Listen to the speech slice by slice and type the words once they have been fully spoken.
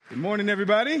Good morning,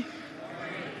 everybody.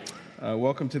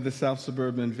 Welcome to the South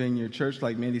Suburban Vineyard Church.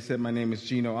 Like Mandy said, my name is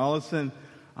Gino Allison.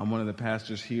 I'm one of the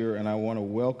pastors here, and I want to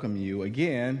welcome you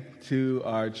again to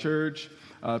our church,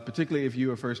 particularly if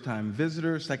you're a first-time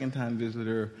visitor, second-time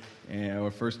visitor,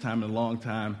 or first time in a long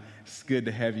time. It's good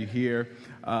to have you here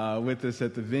with us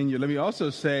at the Vineyard. Let me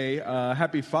also say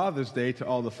Happy Father's Day to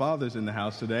all the fathers in the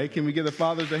house today. Can we give the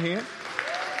fathers a hand?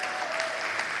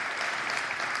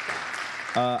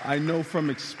 I know from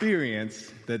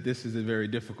experience that this is a very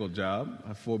difficult job. I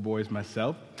have 4 boys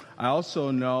myself. I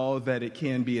also know that it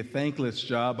can be a thankless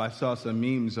job. I saw some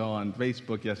memes on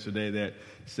Facebook yesterday that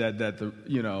said that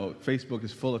Facebook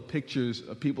is full of pictures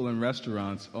of people in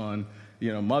restaurants on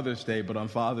Mother's Day, but on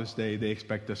Father's Day they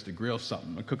expect us to grill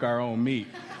something and cook our own meat.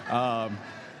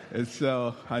 And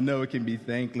so I know it can be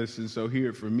thankless. And so hear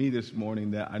it from me this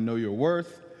morning that I know your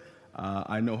worth.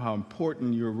 I know how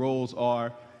important your roles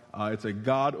are. It's a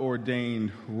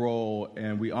God-ordained role,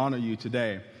 and we honor you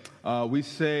today. We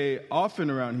say often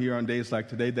around here on days like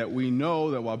today that we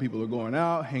know that while people are going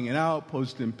out, hanging out,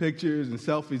 posting pictures and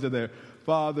selfies of their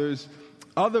fathers,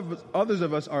 others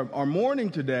of us are mourning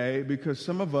today because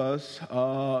some of us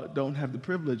don't have the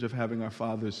privilege of having our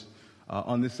fathers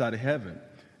on this side of heaven.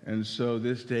 And so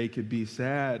this day could be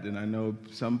sad, and I know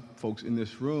some folks in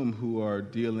this room who are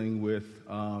dealing with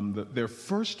their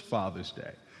first Father's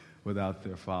Day without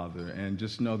their father. And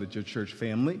just know that your church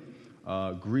family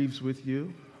grieves with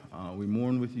you. We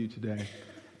mourn with you today.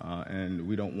 And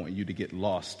we don't want you to get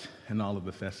lost in all of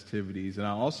the festivities. And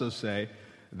I'll also say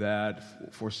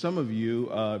that for some of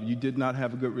you, you did not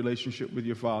have a good relationship with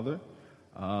your father.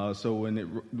 So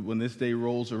when this day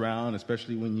rolls around,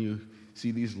 especially when you see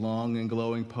these long and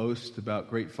glowing posts about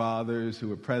great fathers who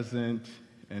were present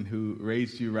and who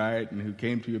raised you right and who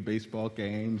came to your baseball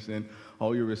games and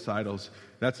all your recitals,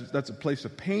 that's a place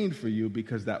of pain for you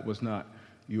because that was not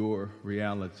your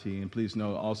reality. And please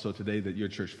know also today that your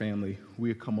church family, we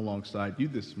have come alongside you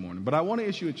this morning. But I want to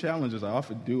issue a challenge, as I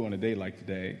often do on a day like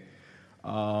today.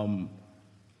 I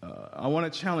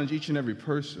want to challenge each and every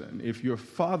person. If your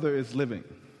father is living,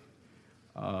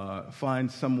 find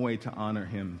some way to honor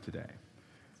him today.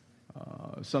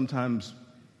 Sometimes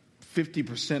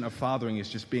 50% of fathering is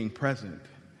just being present,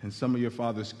 and some of your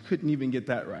fathers couldn't even get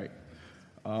that right.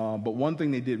 But one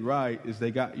thing they did right is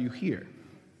they got you here.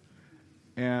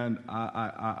 And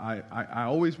I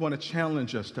always want to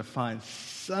challenge us to find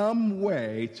some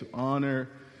way to honor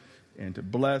and to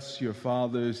bless your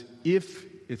fathers. If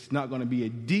it's not going to be a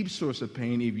deep source of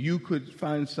pain, if you could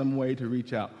find some way to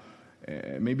reach out,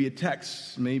 maybe a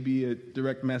text, maybe a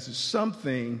direct message,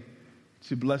 something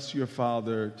to bless your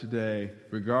father today,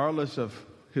 regardless of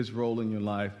his role in your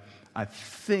life, I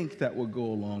think that will go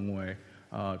a long way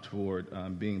toward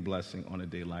being a blessing on a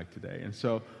day like today. And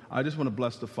so I just want to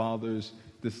bless the fathers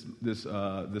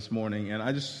this morning, and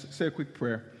I just say a quick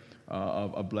prayer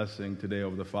of a blessing today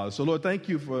over the fathers. So Lord, thank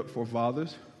you for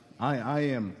fathers. I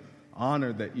am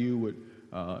honored that you would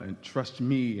entrust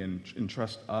me and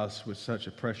entrust us with such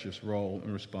a precious role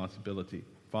and responsibility.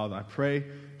 Father, I pray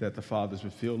that the fathers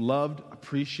would feel loved,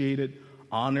 appreciated,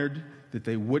 honored, that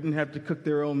they wouldn't have to cook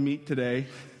their own meat today,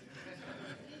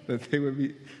 that they would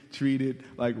be treated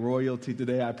like royalty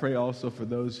today. I pray also for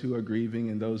those who are grieving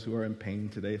and those who are in pain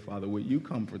today, Father. Would you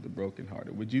comfort the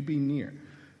brokenhearted? Would you be near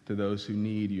to those who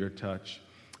need your touch?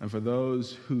 And for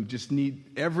those who just need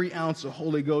every ounce of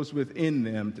Holy Ghost within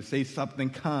them to say something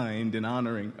kind and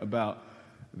honoring about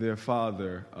their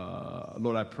father,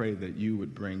 Lord, I pray that you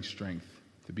would bring strength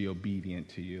to be obedient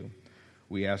to you.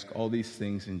 We ask all these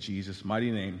things in Jesus'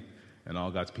 mighty name. And all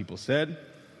God's people said,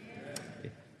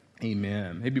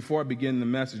 Amen. Hey, before I begin the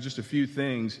message, just a few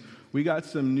things. We got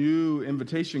some new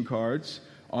invitation cards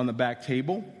on the back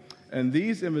table. And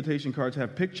these invitation cards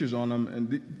have pictures on them.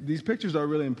 And these pictures are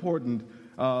really important.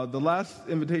 The last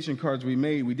invitation cards we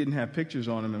made, we didn't have pictures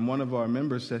on them. And one of our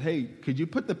members said, hey, could you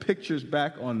put the pictures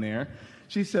back on there?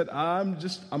 She said, I'm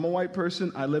a white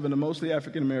person. I live in a mostly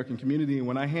African-American community. And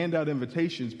when I hand out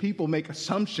invitations, people make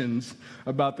assumptions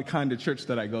about the kind of church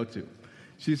that I go to.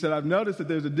 She said, I've noticed that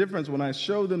there's a difference when I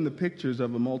show them the pictures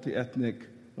of a multi-ethnic,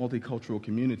 multicultural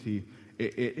community.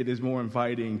 It is more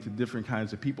inviting to different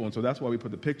kinds of people. And so that's why we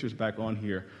put the pictures back on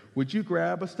here. Would you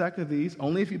grab a stack of these,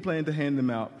 only if you plan to hand them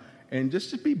out, and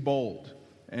just to be bold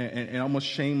and almost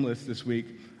shameless this week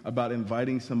about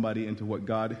inviting somebody into what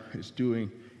God is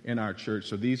doing in our church.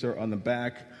 So these are on the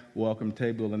back welcome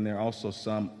table, and there are also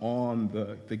some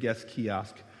on the guest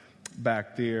kiosk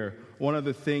back there. One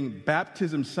other thing,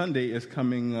 Baptism Sunday is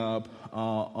coming up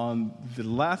on the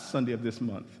last Sunday of this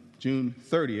month, June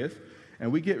 30th,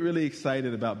 and we get really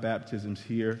excited about baptisms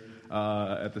here.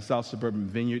 at the South Suburban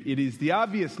Vineyard. It is the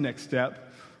obvious next step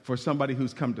for somebody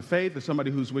who's come to faith or somebody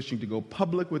who's wishing to go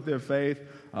public with their faith.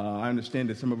 I understand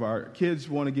that some of our kids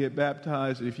want to get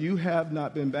baptized. If you have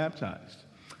not been baptized,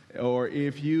 or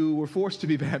if you were forced to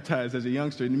be baptized as a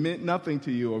youngster and it meant nothing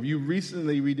to you, or if you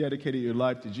recently rededicated your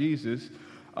life to Jesus,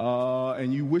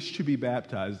 and you wish to be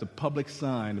baptized, the public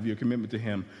sign of your commitment to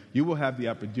Him, you will have the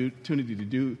opportunity to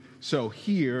do so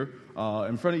here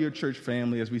in front of your church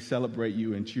family as we celebrate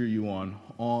you and cheer you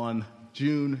on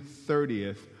June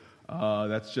 30th.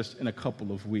 That's just in a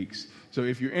couple of weeks. So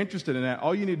if you're interested in that,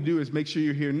 all you need to do is make sure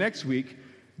you're here next week,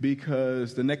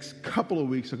 because the next couple of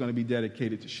weeks are going to be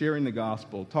dedicated to sharing the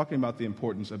gospel, talking about the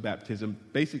importance of baptism,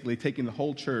 basically taking the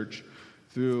whole church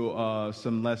through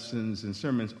some lessons and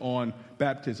sermons on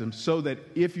baptism, so that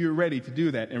if you're ready to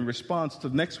do that, in response to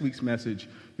next week's message,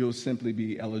 you'll simply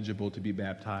be eligible to be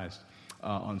baptized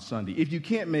on Sunday. If you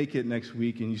can't make it next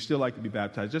week and you still like to be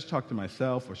baptized, just talk to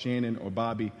myself or Shannon or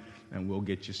Bobby, and we'll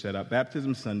get you set up.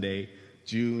 Baptism Sunday,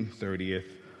 June 30th,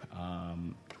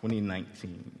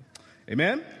 2019.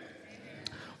 Amen?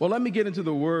 Well, let me get into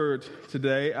the Word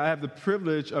today. I have the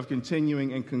privilege of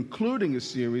continuing and concluding a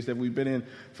series that we've been in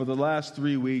for the last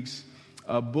 3 weeks,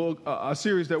 a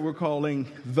series that we're calling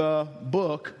The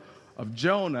Book of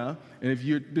Jonah. And if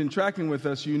you've been tracking with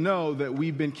us, you know that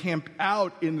we've been camped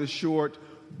out in the short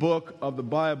book of the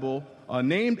Bible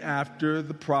named after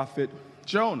the prophet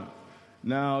Jonah.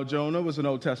 Now, Jonah was an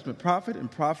Old Testament prophet, and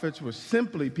prophets were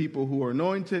simply people who were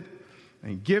anointed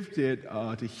and gifted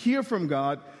to hear from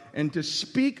God and to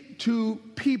speak to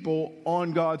people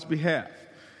on God's behalf.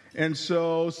 And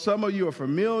so some of you are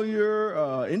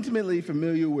familiar, intimately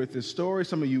familiar with this story.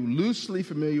 Some of you loosely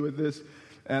familiar with this.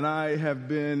 And I have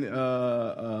been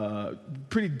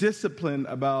pretty disciplined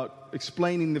about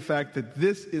explaining the fact that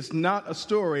this is not a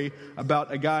story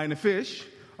about a guy and a fish,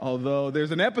 although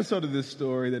there's an episode of this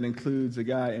story that includes a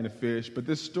guy and a fish. But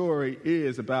this story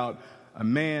is about a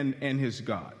man and his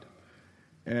God.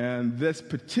 And this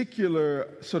particular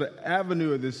sort of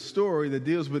avenue of this story that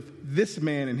deals with this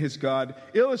man and his God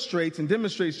illustrates and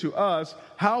demonstrates to us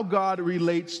how God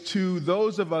relates to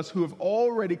those of us who have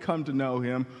already come to know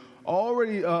Him,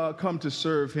 already come to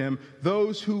serve Him,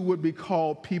 those who would be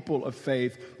called people of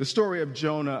faith. The story of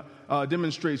Jonah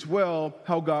demonstrates well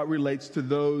how God relates to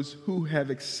those who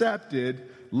have accepted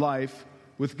life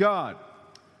with God.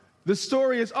 The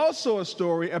story is also a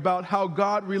story about how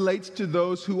God relates to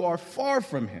those who are far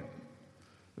from Him.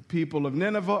 The people of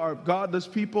Nineveh are godless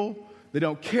people. They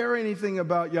don't care anything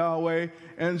about Yahweh.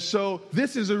 And so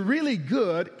this is a really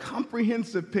good,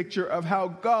 comprehensive picture of how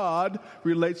God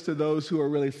relates to those who are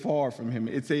really far from Him.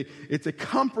 It's a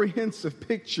comprehensive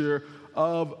picture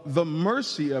of the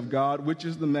mercy of God, which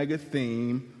is the mega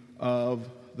theme of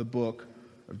the book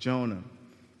of Jonah.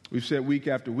 We've said week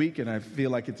after week, and I feel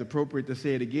like it's appropriate to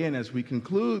say it again as we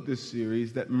conclude this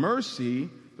series, that mercy,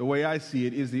 the way I see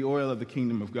it, is the oil of the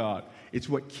kingdom of God. It's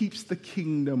what keeps the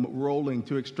kingdom rolling.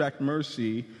 To extract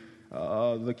mercy,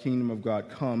 the kingdom of God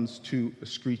comes to a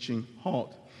screeching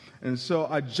halt. And so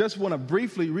I just want to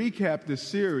briefly recap this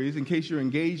series in case you're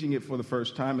engaging it for the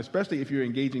first time, especially if you're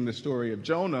engaging the story of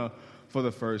Jonah for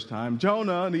the first time.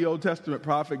 Jonah, the Old Testament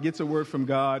prophet, gets a word from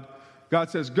God. God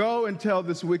says, go and tell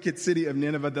this wicked city of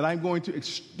Nineveh that I'm going to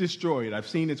destroy it. I've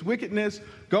seen its wickedness.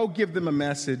 Go give them a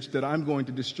message that I'm going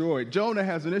to destroy it. Jonah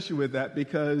has an issue with that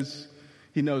because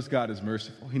he knows God is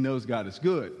merciful. He knows God is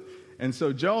good. And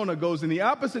so Jonah goes in the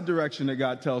opposite direction that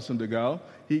God tells him to go.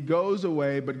 He goes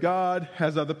away, but God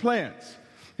has other plans.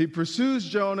 He pursues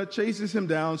Jonah, chases him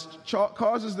down,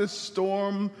 causes this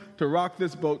storm to rock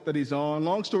this boat that he's on.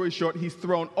 Long story short, he's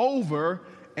thrown over,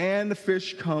 and the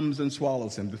fish comes and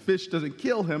swallows him. The fish doesn't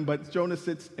kill him, but Jonah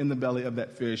sits in the belly of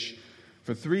that fish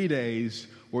for 3 days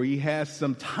where he has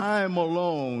some time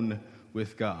alone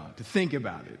with God to think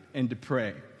about it and to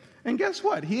pray. And guess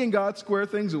what? He and God square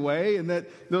things away in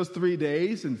those 3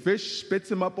 days, and fish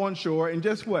spits him up on shore. And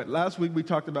guess what? Last week we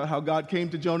talked about how God came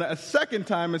to Jonah a second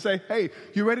time and say, hey,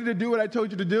 you ready to do what I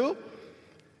told you to do?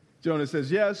 Jonah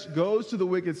says yes, goes to the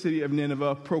wicked city of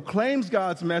Nineveh, proclaims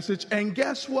God's message, and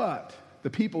guess what? The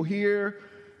people hear,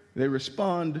 they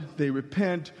respond, they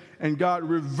repent, and God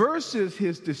reverses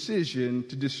His decision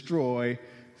to destroy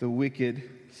the wicked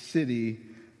city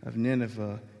of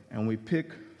Nineveh. And we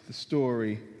pick the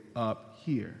story up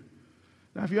here.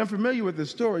 Now, if you're unfamiliar with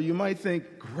this story, you might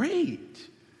think, great.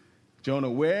 Jonah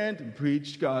went and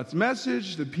preached God's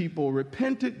message. The people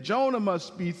repented. Jonah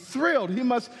must be thrilled. He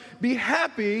must be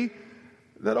happy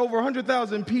that over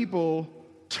 100,000 people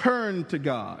turned to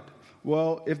God.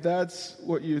 Well, if that's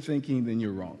what you're thinking, then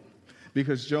you're wrong.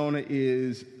 Because Jonah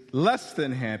is less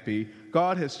than happy.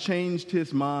 God has changed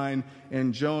his mind,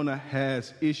 and Jonah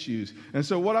has issues. And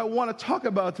so what I want to talk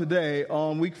about today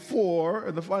on week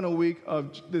 4, the final week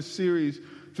of this series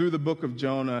through the book of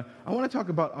Jonah, I want to talk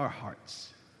about our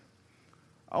hearts.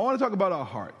 I want to talk about our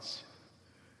hearts.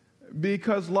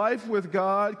 Because life with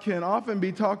God can often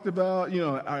be talked about,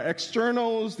 our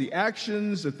externals, the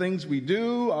actions, the things we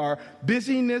do, our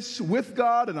busyness with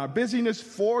God and our busyness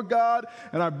for God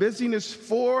and our busyness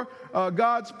for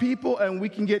God's people. And we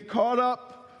can get caught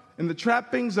up in the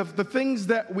trappings of the things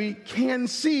that we can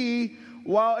see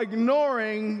while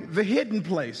ignoring the hidden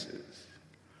places,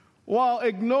 while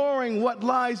ignoring what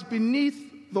lies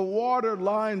beneath the water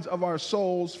lines of our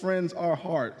souls, friends, our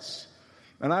hearts.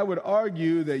 And I would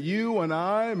argue that you and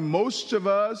I, most of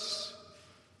us,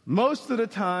 most of the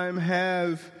time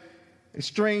have a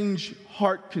strange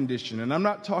heart condition. And I'm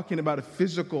not talking about a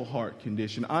physical heart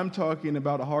condition. I'm talking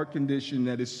about a heart condition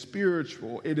that is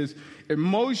spiritual. It is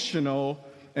emotional.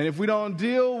 And if we don't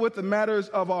deal with the matters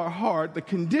of our heart, the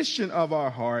condition of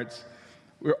our hearts,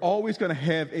 we're always going to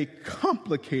have a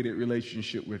complicated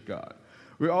relationship with God.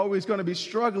 We're always going to be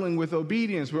struggling with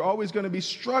obedience. We're always going to be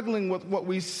struggling with what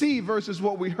we see versus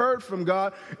what we heard from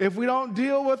God. If we don't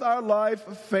deal with our life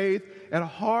of faith at a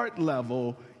heart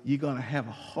level, you're going to have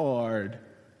a hard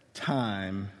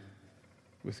time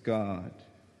with God.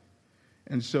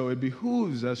 And so it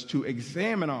behooves us to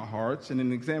examine our hearts, and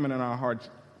in examining our hearts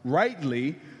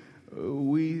rightly,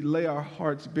 we lay our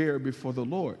hearts bare before the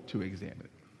Lord to examine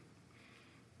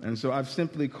it. And so I've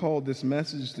simply called this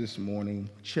message this morning,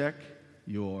 Check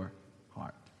Your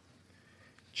Heart.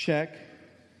 Check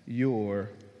your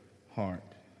heart.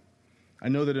 I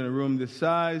know that in a room this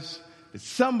size, that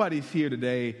somebody's here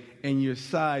today and you're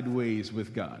sideways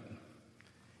with God.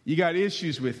 You got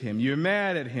issues with him. You're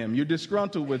mad at him. You're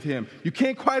disgruntled with him. You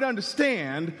can't quite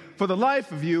understand for the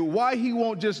life of you why he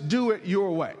won't just do it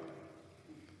your way.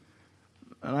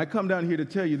 And I come down here to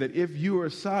tell you that if you are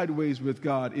sideways with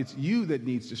God, it's you that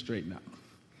needs to straighten up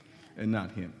and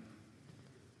not him.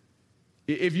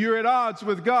 If you're at odds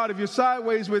with God, if you're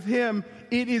sideways with him,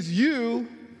 it is you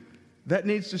that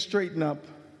needs to straighten up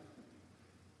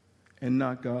and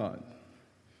not God.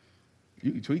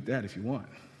 You can tweet that if you want.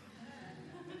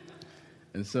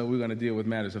 And so we're going to deal with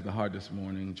matters of the heart this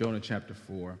morning. Jonah chapter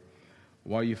 4.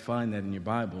 While you find that in your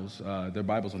Bibles, there are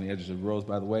Bibles on the edges of the rows,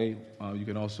 by the way. You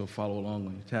can also follow along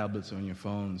on your tablets or on your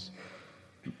phones.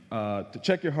 To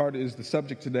check your heart is the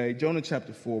subject today. Jonah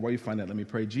chapter 4. While you find that, let me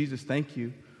pray. Jesus, thank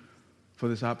you for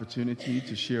this opportunity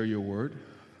to share your word.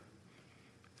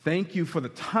 Thank you for the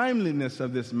timeliness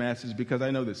of this message, because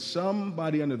I know that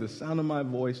somebody under the sound of my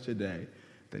voice today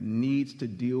that needs to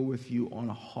deal with you on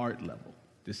a heart level.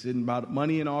 This isn't about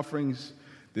money and offerings.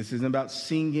 This isn't about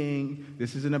singing.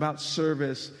 This isn't about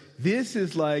service. This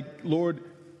is like, Lord,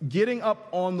 getting up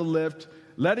on the lift,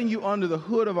 letting you under the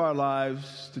hood of our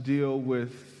lives to deal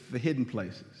with the hidden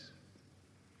places.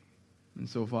 And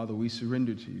so, Father, we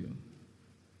surrender to you.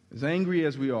 As angry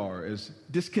as we are, as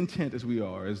discontent as we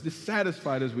are, as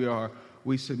dissatisfied as we are,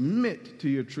 we submit to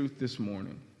your truth this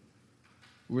morning.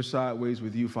 We're sideways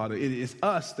with you, Father. It is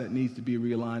us that needs to be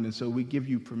realigned, and so we give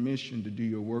you permission to do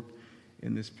your work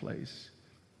in this place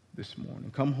this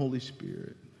morning. Come, Holy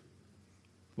Spirit.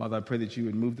 Father, I pray that you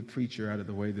would move the preacher out of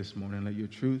the way this morning. Let your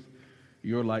truth,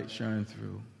 your light shine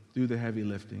through. Do the heavy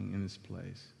lifting in this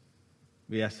place.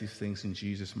 We ask these things in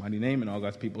Jesus' mighty name, and all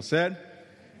God's people said,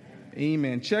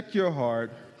 Amen. Check your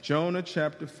heart. Jonah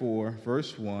chapter 4,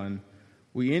 verse 1.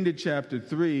 We ended chapter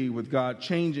 3 with God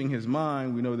changing his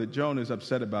mind. We know that Jonah is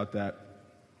upset about that.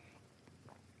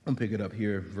 I'll pick it up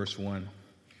here, verse 1.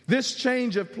 This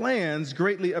change of plans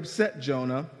greatly upset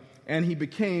Jonah, and he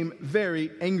became very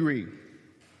angry.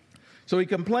 So he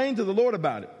complained to the Lord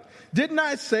about it. Didn't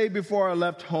I say before I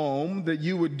left home that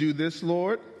you would do this,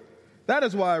 Lord? That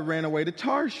is why I ran away to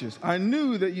Tarshish. I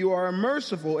knew that you are a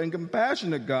merciful and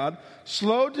compassionate God,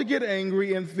 slow to get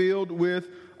angry and filled with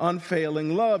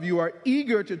unfailing love. You are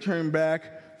eager to turn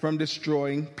back from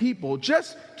destroying people.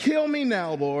 Just kill me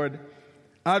now, Lord.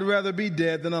 I'd rather be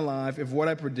dead than alive if what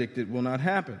I predicted will not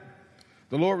happen.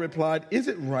 The Lord replied, Is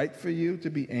it right for you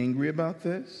to be angry about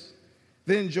this?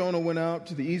 Then Jonah went out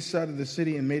to the east side of the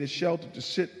city and made a shelter to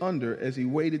sit under as he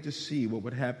waited to see what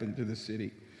would happen to the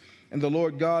city. And the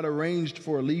Lord God arranged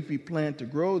for a leafy plant to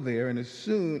grow there, and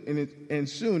soon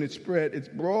it spread its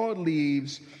broad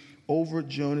leaves over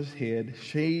Jonah's head,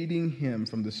 shading him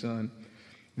from the sun.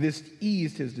 This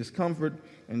eased his discomfort,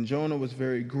 and Jonah was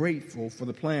very grateful for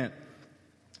the plant.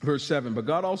 Verse 7, but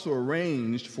God also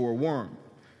arranged for a worm.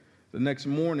 The next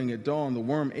morning at dawn, the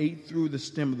worm ate through the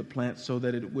stem of the plant so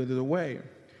that it withered away.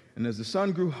 And as the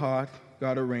sun grew hot,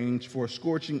 God arranged for a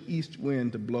scorching east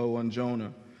wind to blow on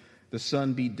Jonah. The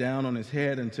sun beat down on his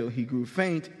head until he grew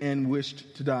faint and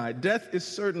wished to die. Death is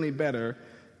certainly better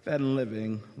than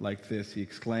living like this, he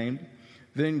exclaimed.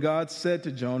 Then God said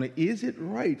to Jonah, is it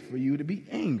right for you to be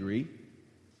angry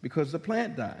because the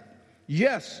plant died?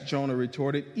 Yes, Jonah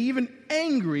retorted, even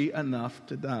angry enough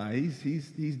to die. He's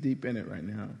deep in it right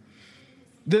now.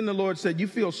 Then the Lord said, you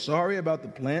feel sorry about the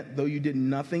plant, though you did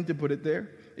nothing to put it there?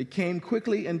 It came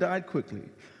quickly and died quickly.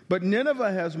 But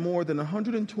Nineveh has more than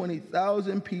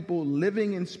 120,000 people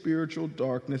living in spiritual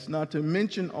darkness, not to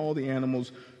mention all the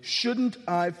animals. Shouldn't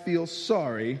I feel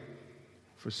sorry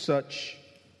for such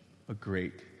a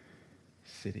great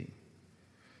city?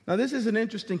 Now, this is an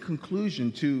interesting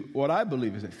conclusion to what I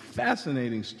believe is a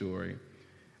fascinating story.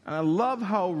 And I love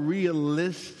how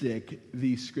realistic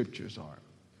these scriptures are.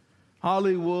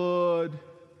 Hollywood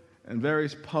and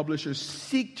various publishers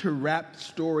seek to wrap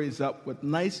stories up with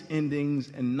nice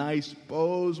endings and nice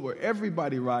bows where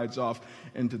everybody rides off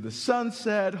into the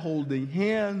sunset holding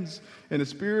hands. In a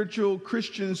spiritual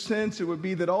Christian sense, it would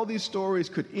be that all these stories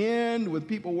could end with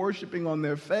people worshiping on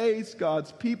their face.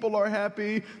 God's people are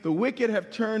happy. The wicked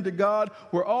have turned to God.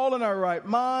 We're all in our right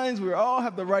minds. We all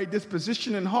have the right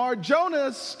disposition and heart.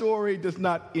 Jonah's story does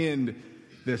not end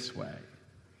this way.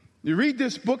 You read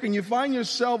this book and you find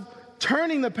yourself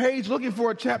turning the page looking for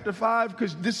a chapter 5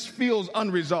 because this feels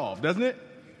unresolved, doesn't it?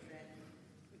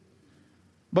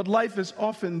 But life is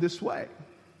often this way.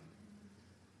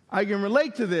 I can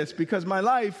relate to this because my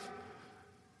life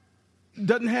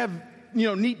doesn't have,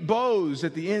 neat bows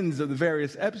at the ends of the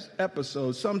various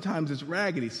episodes. Sometimes it's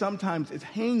raggedy, sometimes it's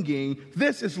hanging.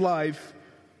 This is life,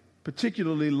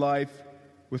 particularly life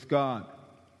with God.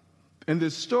 And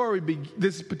this story,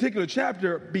 this particular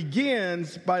chapter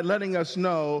begins by letting us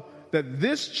know that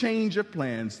this change of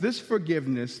plans, this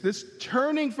forgiveness, this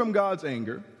turning from God's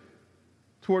anger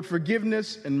toward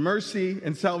forgiveness and mercy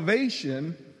and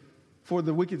salvation for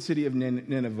the wicked city of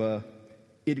Nineveh,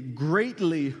 it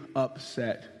greatly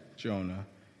upset Jonah,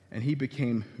 and he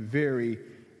became very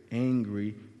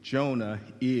angry. Jonah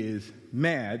is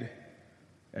mad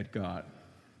at God.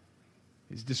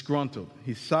 He's disgruntled.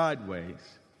 He's sideways.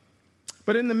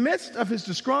 But in the midst of his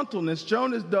disgruntledness,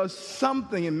 Jonah does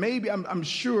something, and maybe I'm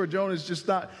sure Jonah's just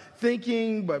not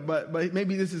thinking, but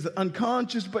maybe this is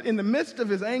unconscious. But in the midst of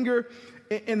his anger,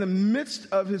 in the midst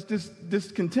of his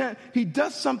discontent, he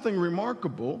does something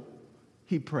remarkable.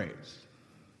 He prays.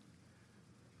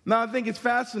 Now, I think it's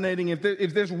fascinating if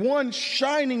there's one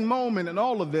shining moment in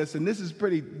all of this, and this is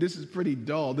pretty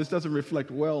dull. This doesn't reflect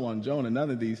well on Jonah.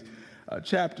 None of these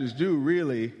chapters do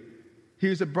really.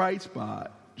 Here's a bright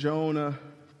spot. Jonah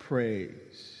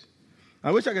prays.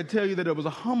 I wish I could tell you that it was a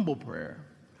humble prayer.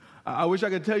 I wish I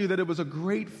could tell you that it was a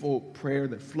grateful prayer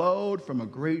that flowed from a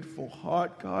grateful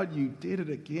heart. God, you did it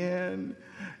again.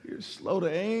 You're slow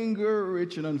to anger,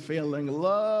 rich in unfailing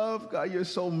love. God, you're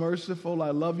so merciful.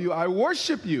 I love you. I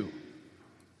worship you.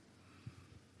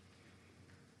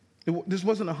 This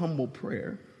wasn't a humble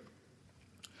prayer,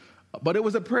 but it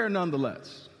was a prayer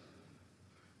nonetheless.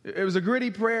 It was a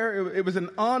gritty prayer. It was an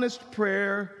honest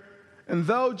prayer. And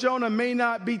though Jonah may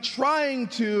not be trying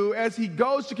to, as he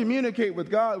goes to communicate with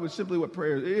God, which is simply what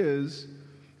prayer is,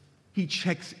 he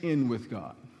checks in with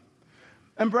God.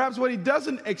 And perhaps what he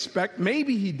doesn't expect,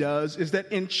 maybe he does, is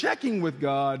that in checking with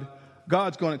God,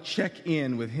 God's going to check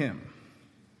in with him.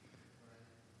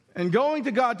 And going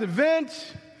to God to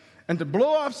vent and to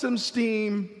blow off some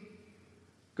steam,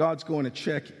 God's going to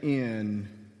check in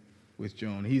with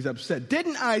Jonah. He's upset.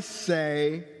 Didn't I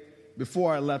say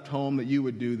before I left home that you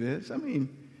would do this? I mean,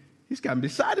 he's gotten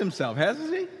beside himself,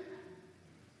 hasn't he?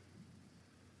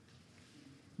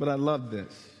 But I love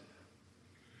this.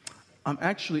 I'm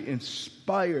actually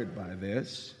inspired by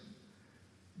this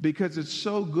because it's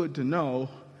so good to know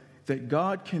that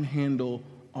God can handle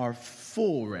our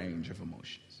full range of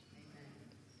emotions.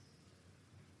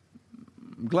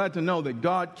 I'm glad to know that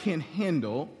God can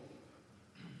handle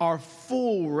our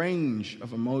full range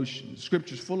of emotions.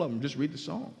 Scripture's full of them. Just read the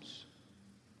Psalms.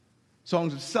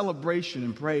 Songs of celebration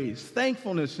and praise,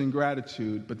 thankfulness and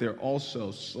gratitude, but they're also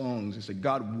songs that say,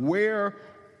 God, where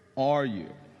are you?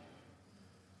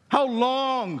 How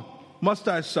long must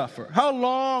I suffer? How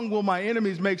long will my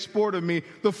enemies make sport of me?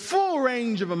 The full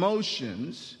range of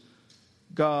emotions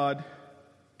God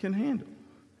can handle.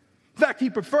 In fact, he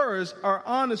prefers our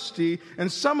honesty,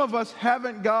 and some of us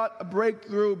haven't got a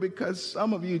breakthrough because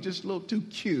some of you are just a little too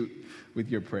cute with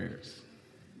your prayers.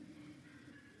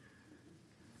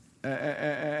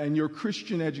 And your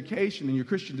Christian education and your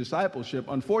Christian discipleship,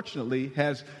 unfortunately,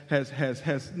 has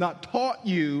not taught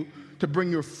you to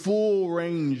bring your full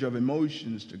range of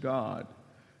emotions to God.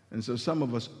 And so some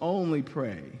of us only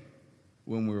pray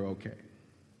when we're okay.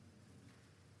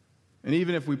 And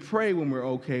even if we pray when we're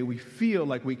okay, we feel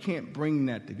like we can't bring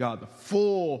that to God. The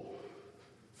full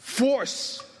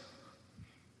force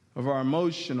of our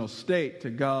emotional state to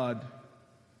God,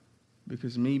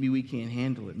 because maybe we can't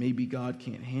handle it. Maybe God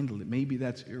can't handle it. Maybe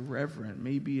that's irreverent.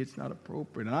 Maybe it's not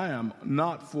appropriate. And I am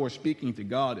not for speaking to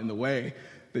God in the way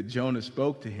that Jonah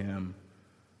spoke to him,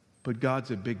 but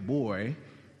God's a big boy,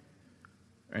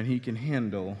 and he can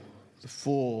handle the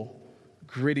full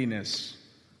grittiness,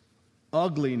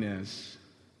 ugliness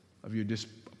of your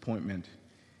disappointment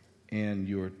and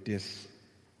your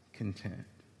discontent.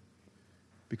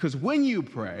 Because when you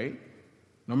pray,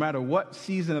 no matter what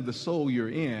season of the soul you're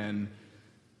in,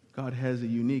 God has a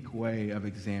unique way of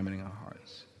examining our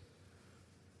hearts.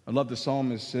 I love the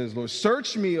psalmist says, Lord,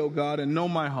 search me, O God, and know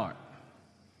my heart.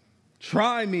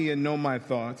 Try me and know my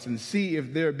thoughts, and see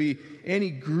if there be any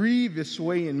grievous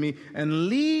way in me, and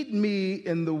lead me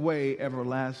in the way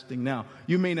everlasting. Now,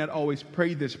 you may not always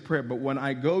pray this prayer, but when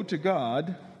I go to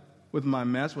God with my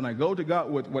mess, when I go to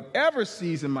God with whatever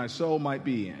season my soul might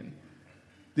be in,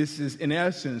 this is, in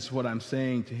essence, what I'm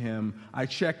saying to him. I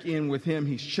check in with him.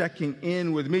 He's checking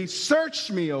in with me. Search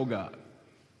me, O God.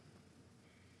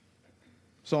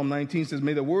 Psalm 19 says,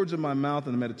 may the words of my mouth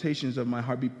and the meditations of my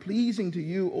heart be pleasing to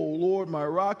you, O Lord, my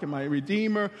rock and my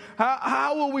redeemer.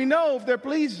 How will we know if they're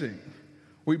pleasing?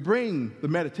 We bring the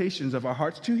meditations of our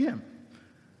hearts to him.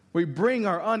 We bring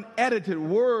our unedited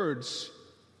words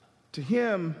to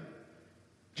him.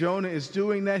 Jonah is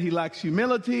doing that. He lacks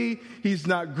humility. He's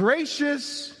not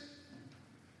gracious.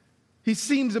 He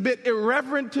seems a bit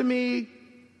irreverent to me.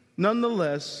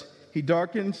 Nonetheless, he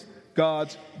darkens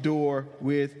God's door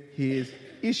with his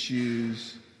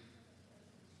issues.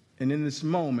 And in this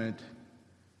moment,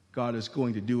 God is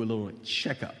going to do a little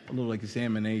checkup, a little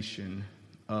examination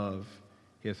of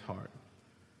his heart.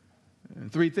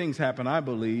 And three things happen, I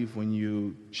believe, when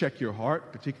you check your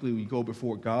heart, particularly when you go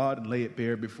before God and lay it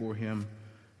bare before him.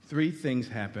 Three things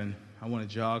happen. I want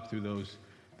to jog through those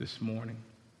this morning.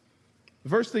 The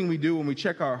first thing we do when we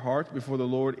check our hearts before the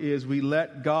Lord is we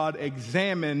let God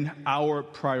examine our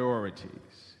priorities.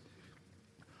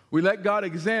 We let God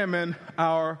examine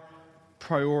our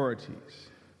priorities.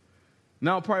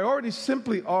 Now, priorities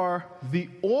simply are the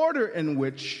order in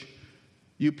which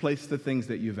you place the things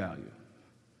that you value.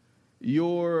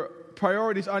 Your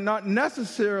priorities are not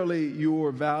necessarily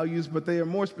your values, but they are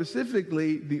more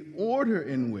specifically the order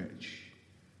in which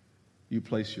you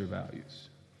place your values.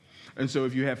 And so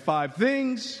if you have 5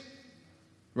 things,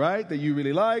 right, that you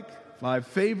really like, 5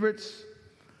 favorites,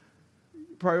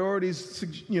 priorities,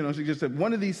 suggest that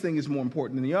one of these things is more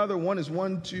important than the other. One is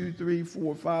 1, 2, 3,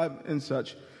 4, 5, and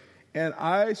such. And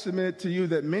I submit to you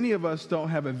that many of us don't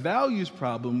have a values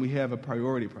problem, we have a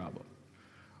priority problem.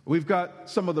 We've got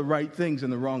some of the right things in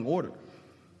the wrong order.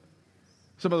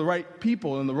 Some of the right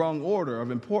people in the wrong order of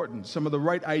importance. Some of the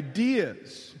right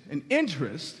ideas and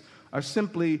interests are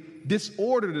simply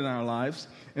disordered in our lives.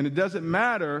 And it doesn't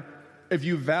matter if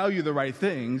you value the right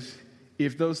things.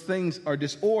 If those things are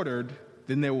disordered,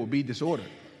 then there will be disorder.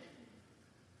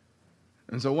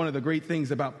 And so one of the great things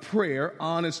about prayer,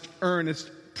 honest, earnest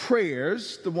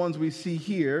prayers, the ones we see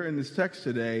here in this text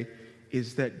today,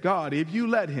 is that God, if you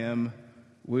let him,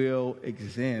 will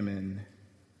examine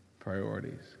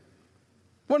priorities.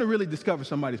 Want to really discover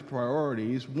somebody's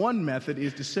priorities, one method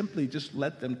is to simply just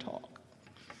let them talk.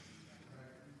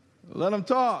 Let them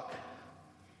talk.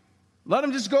 Let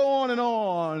them just go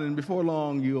on, and before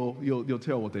long, you'll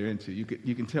tell what they're into. You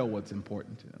can tell what's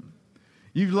important to them.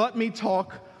 You've let me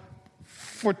talk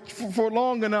for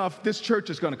long enough, this church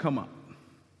is going to come up.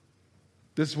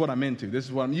 This is what I'm into. This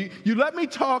is what you let me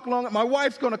talk long enough, my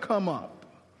wife's going to come up.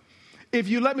 If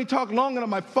you let me talk long enough,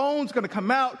 my phone's going to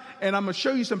come out, and I'm going to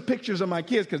show you some pictures of my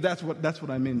kids, because that's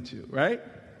what I'm into, right?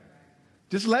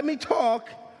 Just let me talk,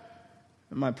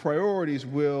 and my priorities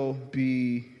will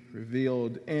be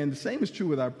revealed. And the same is true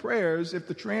with our prayers. If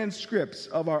the transcripts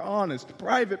of our honest,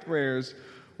 private prayers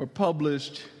were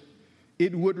published,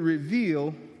 it would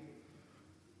reveal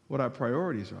what our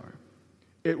priorities are.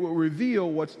 It will reveal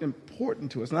what's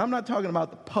important to us. And I'm not talking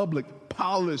about the public,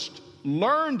 polished,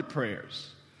 learned prayers.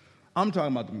 I'm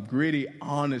talking about the gritty,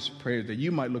 honest prayers that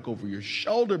you might look over your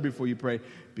shoulder before you pray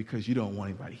because you don't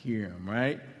want anybody to hear them,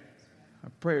 right? Our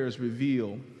prayers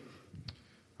reveal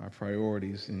our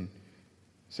priorities. And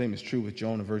same is true with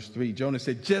Jonah, verse 3. Jonah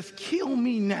said, just kill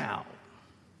me now.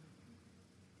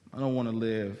 I don't want to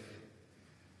live.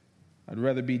 I'd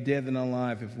rather be dead than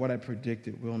alive if what I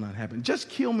predicted will not happen. Just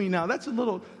kill me now. That's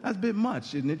a bit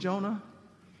much, isn't it, Jonah?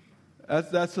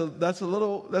 That's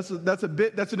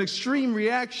an extreme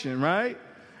reaction, right?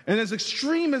 And as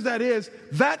extreme as that is,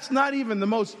 that's not even the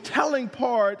most telling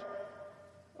part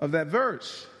of that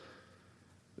verse.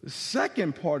 The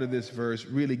second part of this verse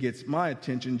really gets my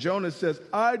attention. Jonah says,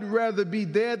 I'd rather be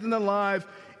dead than alive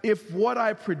if what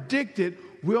I predicted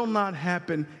will not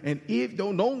happen. And if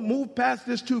don't move past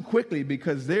this too quickly,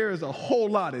 because there is a whole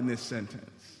lot in this sentence.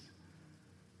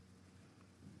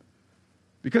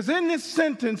 Because in this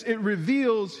sentence, it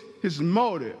reveals his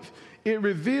motive. It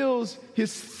reveals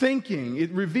his thinking.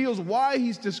 It reveals why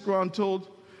he's disgruntled.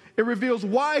 It reveals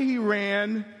why he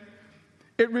ran.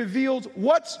 It reveals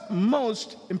what's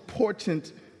most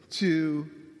important to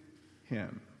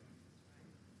him.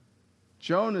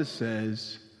 Jonah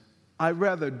says, I'd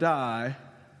rather die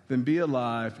than be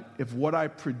alive if what I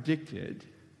predicted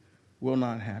will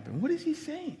not happen. What is he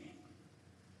saying?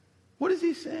 What is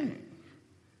he saying?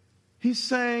 He's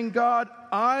saying, God,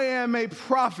 I am a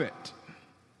prophet.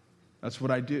 That's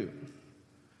what I do.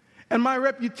 And my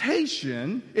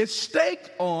reputation is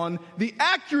staked on the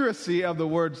accuracy of the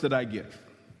words that I give.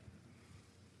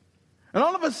 And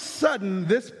all of a sudden,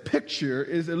 this picture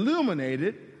is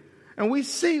illuminated, and we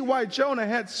see why Jonah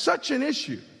had such an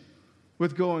issue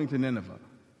with going to Nineveh.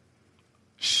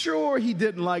 Sure, he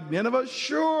didn't like Nineveh.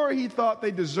 Sure, he thought they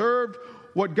deserved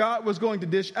what God was going to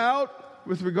dish out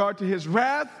with regard to his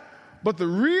wrath. But the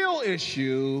real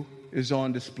issue is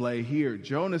on display here.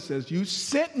 Jonah says, you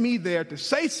sent me there to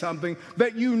say something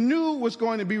that you knew was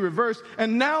going to be reversed,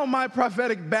 and now my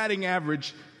prophetic batting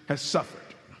average has suffered.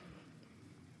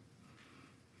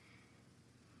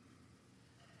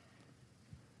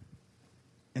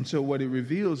 And so what it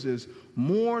reveals is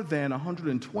more than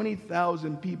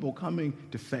 120,000 people coming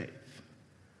to faith.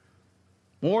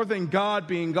 More than God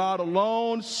being God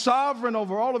alone, sovereign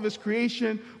over all of his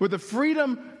creation, with the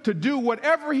freedom to do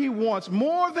whatever he wants.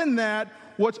 More than that,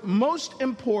 what's most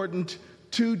important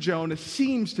to Jonah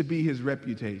seems to be his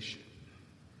reputation.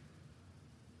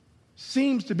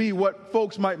 Seems to be what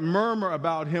folks might murmur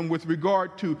about him with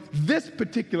regard to this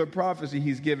particular prophecy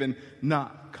he's given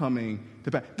not coming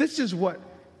to pass. This is what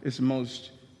is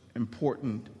most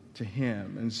important to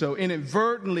him. And so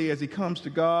inadvertently, as he comes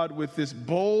to God with this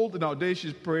bold and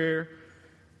audacious prayer,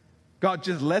 God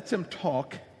just lets him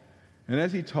talk. And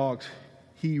as he talks,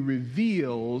 he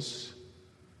reveals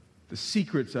the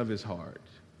secrets of his heart.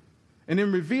 And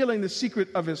in revealing the secret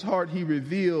of his heart, he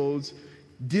reveals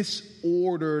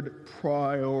disordered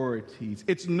priorities.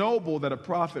 It's noble that a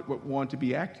prophet would want to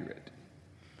be accurate.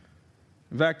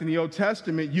 In fact, in the Old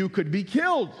Testament, you could be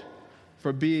killed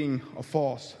for being a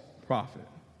false prophet.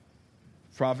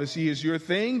 Prophecy is your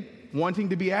thing. Wanting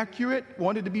to be accurate,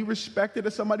 wanting to be respected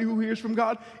as somebody who hears from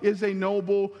God is a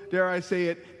noble, dare I say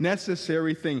it,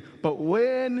 necessary thing. But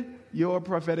when your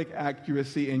prophetic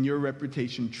accuracy and your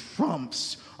reputation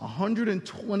trumps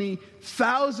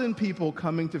 120,000 people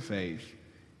coming to faith,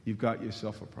 you've got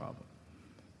yourself a problem.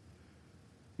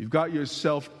 You've got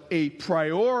yourself a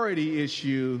priority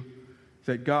issue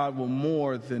that God is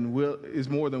more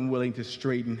than willing to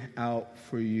straighten out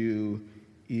for you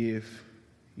if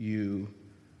you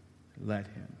let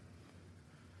him.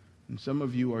 And some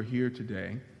of you are here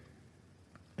today,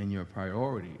 and your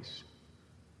priorities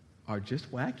are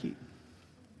just wacky.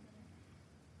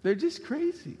 They're just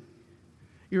crazy.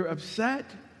 You're upset.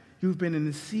 You've been in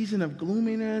this season of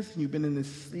gloominess. You've been in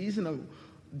this season of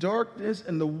darkness.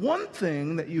 And the one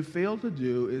thing that you fail to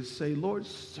do is say, Lord,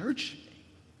 search me.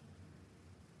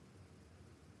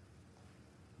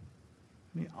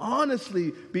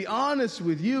 Honestly, be honest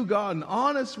with you, God, and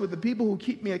honest with the people who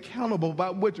keep me accountable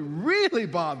about what's really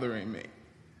bothering me.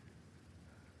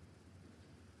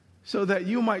 So that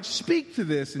you might speak to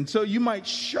this, and so you might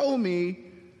show me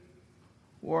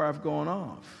where I've gone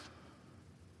off.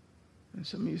 And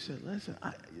some of you said, listen,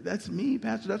 that's me,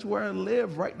 Pastor. That's where I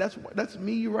live, right? That's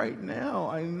me right now.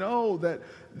 I know that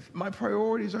my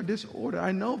priorities are disordered.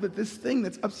 I know that this thing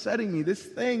that's upsetting me, this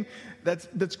thing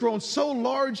that's grown so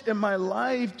large in my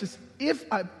life, just if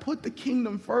I put the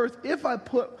kingdom first, if I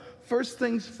put first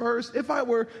things first, if I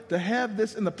were to have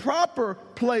this in the proper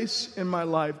place in my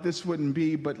life, this wouldn't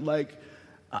be. But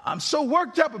I'm so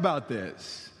worked up about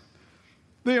this.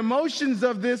 The emotions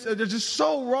of this are just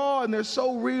so raw and they're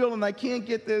so real, and I can't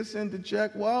get this into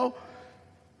check. Well,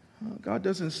 God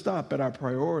doesn't stop at our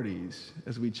priorities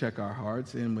as we check our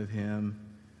hearts in with him.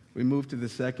 We move to the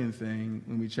second thing.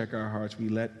 When we check our hearts, we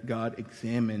let God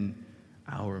examine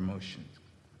our emotions.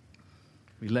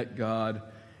 We let God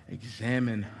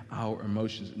examine our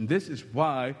emotions. And this is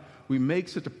why we make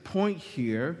such a point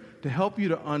here to help you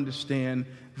to understand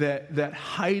that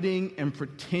hiding and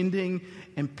pretending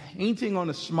and painting on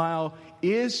a smile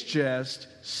is just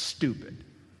stupid.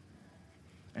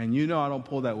 And you know I don't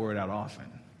pull that word out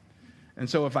often. And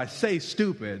so if I say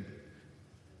stupid,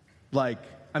 like,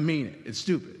 I mean it. It's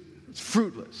stupid. It's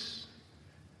fruitless.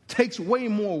 It takes way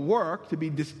more work to be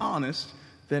dishonest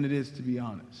than it is to be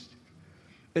honest.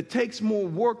 It takes more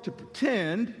work to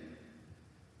pretend,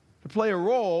 to play a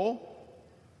role,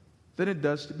 than it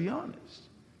does to be honest.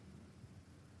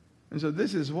 And so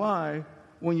this is why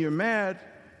when you're mad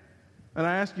and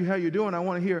I ask you how you're doing, I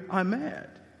want to hear, I'm mad.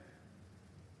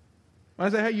 When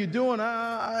I say, how you doing?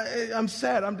 I'm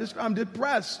sad. I'm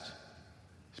depressed.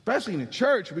 Especially in the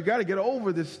church, we got to get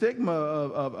over this stigma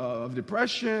of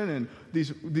depression and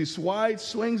these wide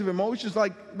swings of emotions.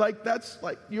 Like that's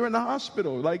like you're in the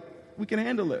hospital. Like we can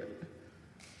handle it.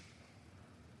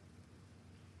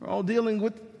 We're all dealing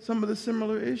with some of the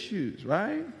similar issues,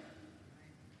 right?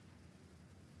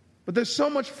 But there's so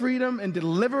much freedom and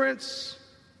deliverance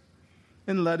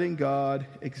in letting God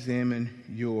examine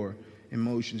your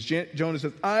emotions. Jonah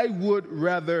says, I would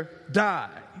rather die.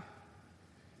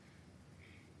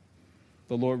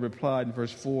 The Lord replied in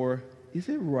verse 4, is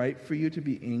it right for you to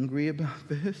be angry about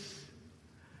this?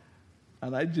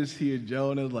 And I just hear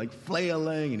Jonah like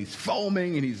flailing, and he's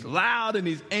foaming, and he's loud, and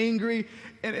he's angry.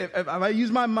 And if I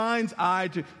use my mind's eye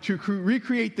to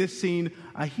recreate this scene,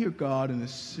 I hear God in a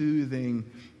soothing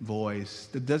voice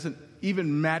that doesn't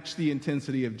even match the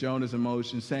intensity of Jonah's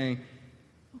emotion, saying,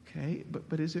 okay,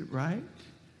 but is it right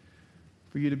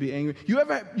for you to be angry? You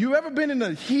ever been in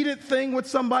a heated thing with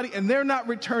somebody and they're not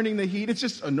returning the heat? It's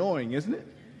just annoying, isn't it?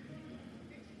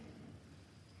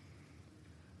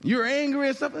 You're angry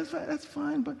and stuff. That's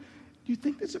fine, but do you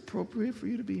think it's appropriate for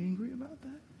you to be angry about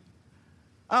that?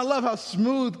 I love how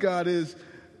smooth God is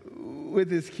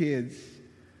with his kids.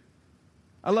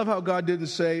 I love how God didn't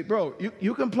say, bro,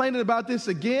 you complaining about this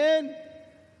again?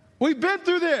 We've been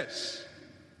through this.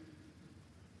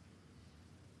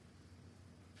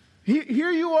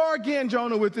 Here you are again,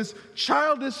 Jonah, with this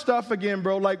childish stuff again,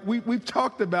 bro. Like we've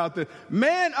talked about this.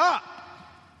 Man up.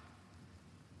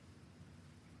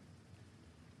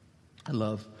 I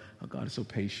love how God is so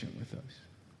patient with us,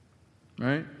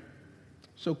 right?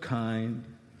 So kind,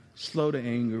 slow to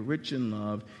anger, rich in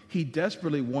love. He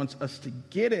desperately wants us to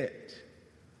get it.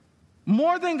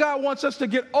 More than God wants us to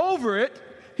get over it,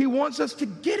 he wants us to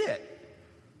get it.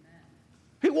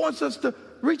 He wants us to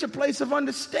reach a place of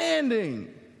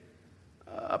understanding,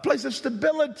 a place of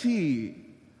stability.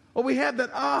 Or we have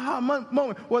that aha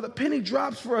moment where the penny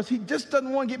drops for us. He just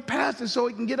doesn't want to get past it so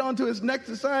he can get on to his next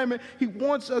assignment. He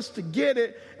wants us to get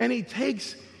it, and he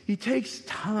takes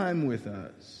time with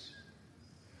us.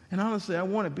 And honestly, I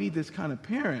want to be this kind of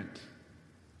parent.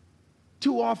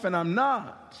 Too often I'm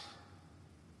not.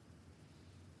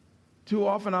 Too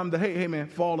often I'm the, hey man,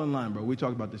 fall in line, bro. We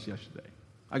talked about this yesterday.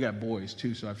 I got boys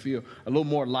too, so I feel a little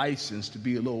more licensed to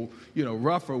be a little,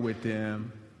 rougher with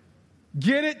them.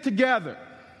 Get it together.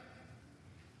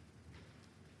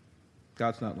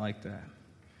 God's not like that.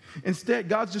 Instead,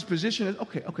 God's disposition is,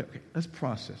 okay, let's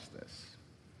process this.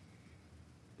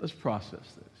 Let's process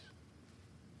this.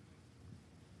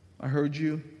 I heard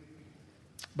you,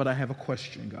 but I have a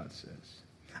question, God says.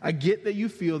 I get that you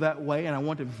feel that way, and I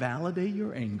want to validate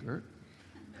your anger.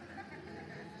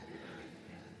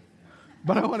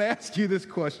 But I want to ask you this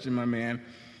question, my man.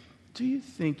 Do you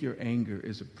think your anger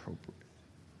is appropriate?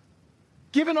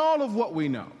 Given all of what we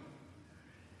know,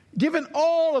 given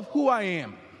all of who I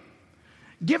am,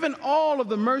 given all of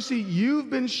the mercy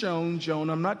you've been shown,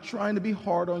 Jonah, I'm not trying to be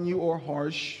hard on you or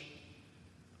harsh.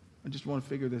 I just want to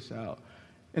figure this out.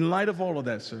 In light of all of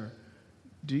that, sir,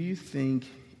 do you think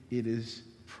it is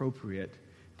appropriate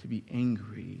to be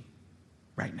angry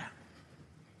right now?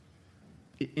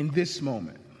 In this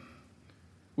moment?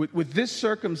 With these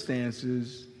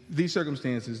circumstances,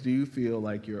 do you feel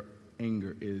like your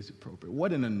anger is appropriate?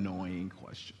 What an annoying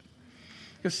question.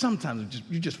 Because sometimes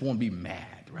you just want to be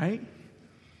mad, right?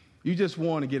 You just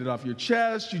want to get it off your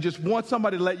chest. You just want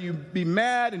somebody to let you be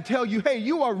mad and tell you, hey,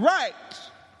 you are right.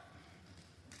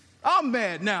 I'm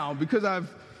mad now because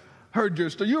I've heard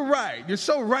your story. You're right. You're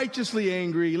so righteously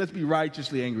angry. Let's be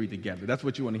righteously angry together. That's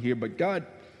what you want to hear. But God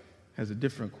has a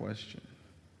different question.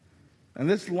 And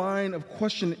this line of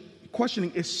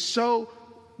questioning is so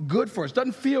good for us.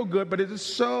 Doesn't feel good, but it is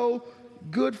so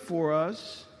good for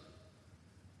us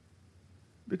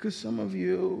because some of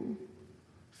you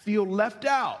feel left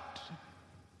out.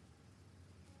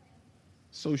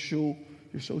 Your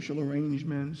social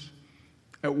arrangements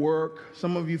at work.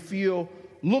 Some of you feel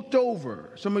looked over.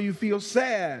 Some of you feel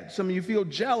sad. Some of you feel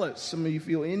jealous. Some of you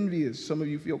feel envious. Some of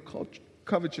you feel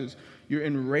covetous, you're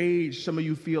enraged, some of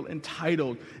you feel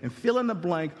entitled, and fill in the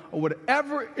blank or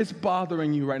whatever is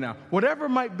bothering you right now. Whatever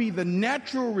might be the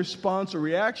natural response or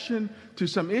reaction to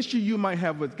some issue you might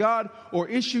have with God or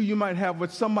issue you might have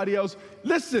with somebody else.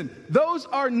 Listen, those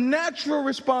are natural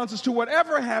responses to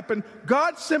whatever happened.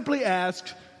 God simply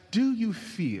asks, do you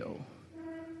feel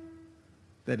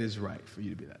that is right for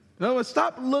you to be that? In other words,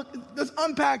 let's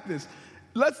unpack this.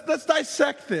 Let's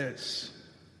dissect this.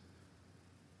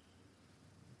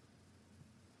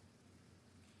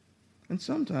 And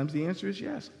sometimes the answer is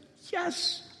yes.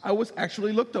 Yes, I was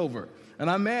actually looked over, and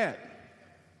I'm mad.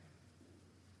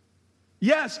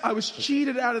 Yes, I was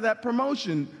cheated out of that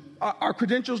promotion. Our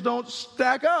credentials don't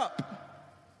stack up.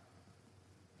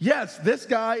 Yes, this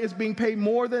guy is being paid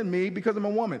more than me because I'm a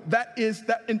woman. That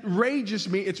enrages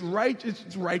me. It's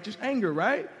righteous anger,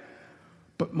 right?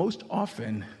 But most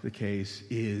often the case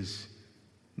is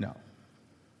no.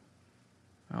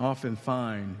 I often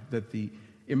find that the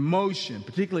emotion,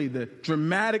 particularly the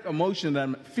dramatic emotion that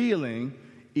I'm feeling,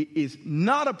 is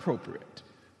not appropriate.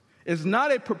 It's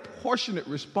not a proportionate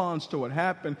response to what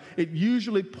happened. It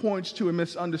usually points to a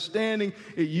misunderstanding.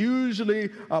 It usually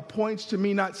points to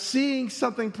me not seeing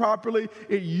something properly.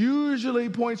 It usually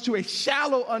points to a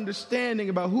shallow understanding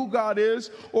about who God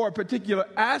is, or a particular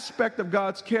aspect of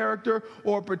God's character,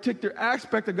 or a particular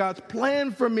aspect of God's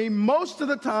plan for me. Most of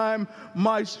the time,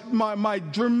 my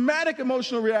dramatic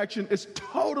emotional reaction is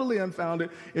totally unfounded.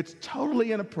 It's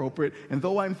totally inappropriate. And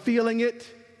though I'm feeling it,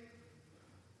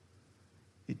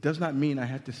 it does not mean I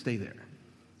have to stay there.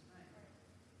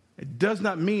 It does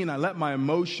not mean I let my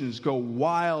emotions go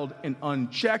wild and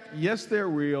unchecked. Yes, they're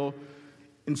real.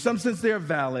 In some sense, they're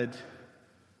valid.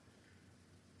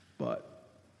 But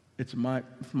it's my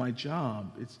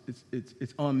job.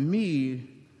 It's on me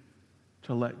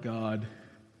to let God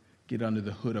get under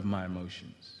the hood of my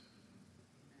emotions.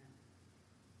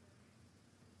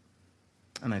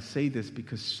 And I say this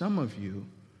because some of you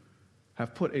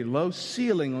have put a low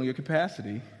ceiling on your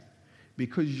capacity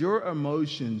because your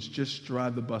emotions just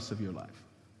drive the bus of your life.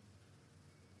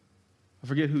 I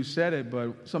forget who said it,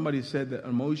 but somebody said that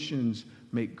emotions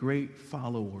make great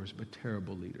followers but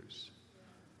terrible leaders.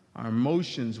 Our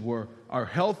emotions are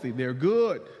healthy. They're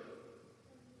good.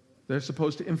 They're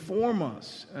supposed to inform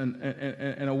us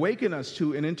and awaken us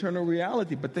to an internal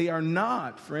reality, but they are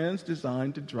not, friends,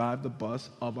 designed to drive the bus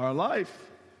of our life.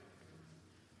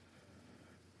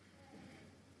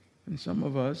 And some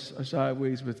of us are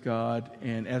sideways with God,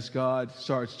 and as God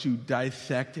starts to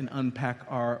dissect and unpack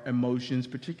our emotions,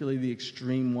 particularly the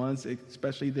extreme ones,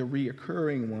 especially the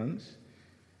reoccurring ones,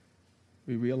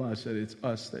 we realize that it's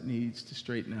us that needs to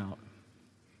straighten out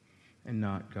and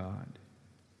not God.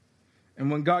 And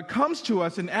when God comes to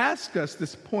us and asks us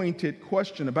this pointed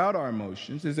question about our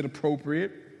emotions, is it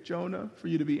appropriate, Jonah, for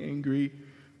you to be angry?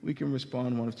 We can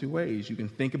respond one of two ways. You can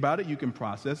think about it. You can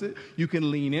process it. You can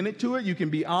lean into it. You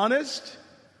can be honest.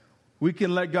 We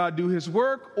can let God do his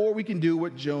work, or we can do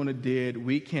what Jonah did.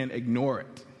 We can ignore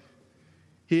it.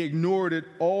 He ignored it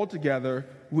altogether,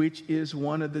 which is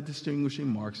one of the distinguishing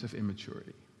marks of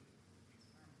immaturity.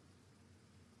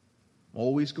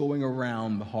 Always going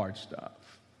around the hard stuff.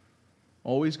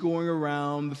 Always going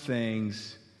around the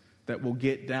things that will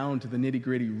get down to the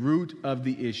nitty-gritty root of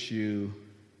the issue.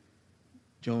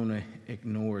 Jonah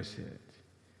ignores it.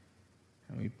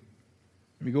 And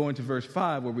we go into verse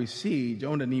 5 where we see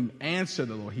Jonah didn't even answer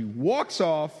the Lord. He walks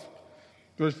off.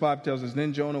 Verse 5 tells us,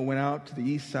 then Jonah went out to the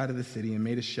east side of the city and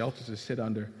made a shelter to sit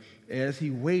under as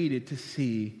he waited to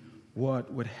see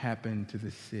what would happen to the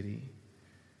city.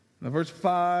 Now, verse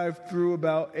 5 through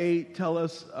about 8 tell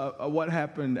us what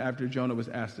happened after Jonah was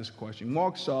asked this question.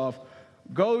 Walks off,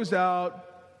 goes out,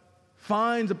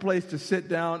 finds a place to sit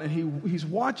down, and he's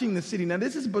watching the city. Now,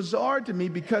 this is bizarre to me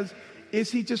because is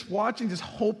he just watching, just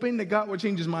hoping that God will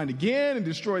change his mind again and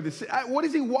destroy the city? What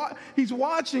is he he's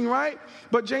watching, right?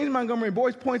 But James Montgomery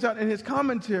Boyce points out in his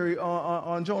commentary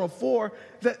on Jonah 4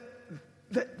 that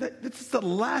this is the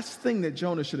last thing that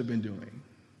Jonah should have been doing.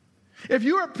 If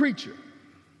you're a preacher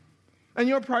and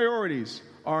your priorities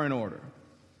are in order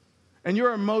and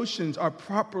your emotions are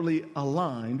properly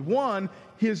aligned, one,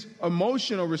 his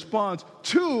emotional response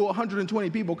to 120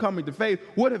 people coming to faith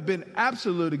would have been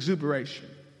absolute exuberation.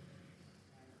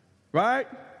 Right?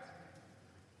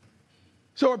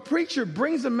 So a preacher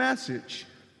brings a message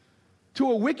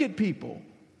to a wicked people.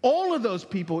 All of those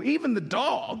people, even the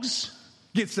dogs,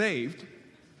 get saved.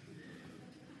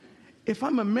 If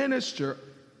I'm a minister,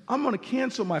 I'm going to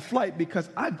cancel my flight because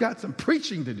I've got some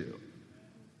preaching to do.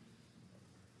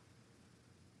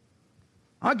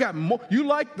 I got more. You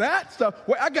like that stuff?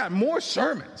 Well, I got more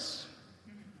sermons.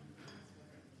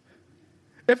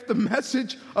 If the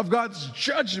message of God's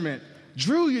judgment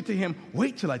drew you to him,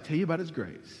 wait till I tell you about his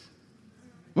grace.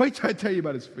 Wait till I tell you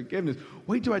about his forgiveness.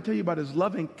 Wait till I tell you about his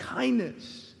loving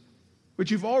kindness,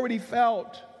 which you've already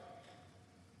felt.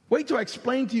 Wait till I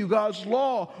explain to you God's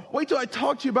law. Wait till I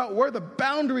talk to you about where the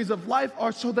boundaries of life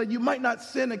are so that you might not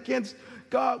sin against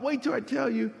God. Wait till I tell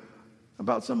you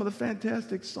about some of the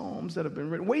fantastic psalms that have been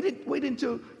written. Wait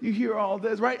until you hear all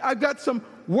this, right? I've got some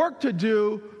work to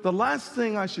do. The last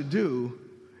thing I should do,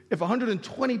 if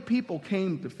 120 people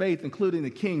came to faith, including the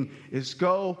king, is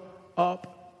go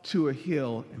up to a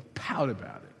hill and pout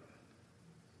about it.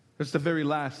 That's the very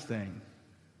last thing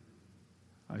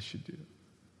I should do.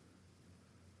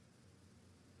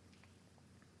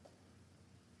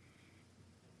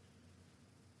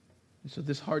 And so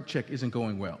this heart check isn't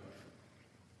going well,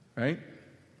 right?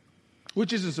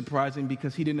 Which isn't surprising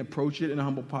because he didn't approach it in a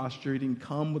humble posture. He didn't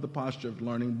come with a posture of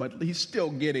learning, but he's still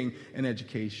getting an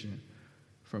education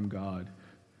from God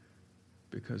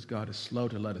because God is slow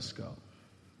to let us go,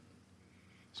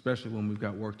 especially when we've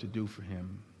got work to do for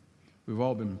him. We've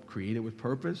all been created with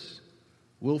purpose,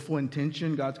 willful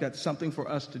intention. God's got something for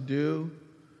us to do,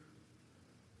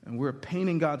 and we're a pain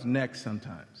in God's neck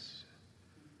sometimes,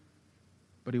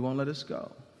 but he won't let us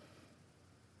go.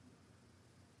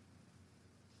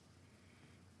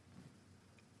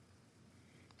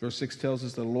 Verse 6 tells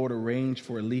us the Lord arranged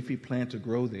for a leafy plant to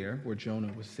grow there where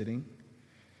Jonah was sitting.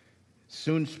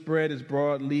 Soon spread his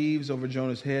broad leaves over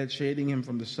Jonah's head, shading him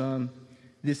from the sun.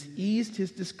 This eased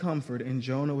his discomfort, and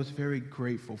Jonah was very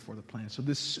grateful for the plant. So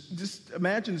just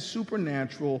imagine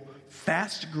supernatural,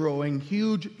 fast-growing,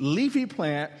 huge, leafy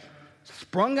plant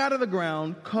sprung out of the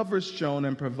ground, covers Jonah,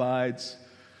 and provides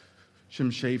some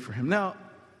shade for him. Now,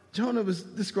 Jonah was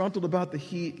disgruntled about the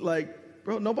heat. Like,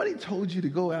 bro, nobody told you to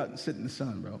go out and sit in the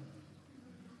sun, bro.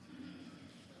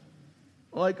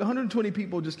 Like 120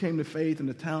 people just came to faith in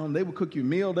the town. They will cook you a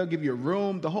meal. They'll give you a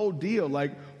room, the whole deal.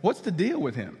 Like, what's the deal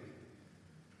with him?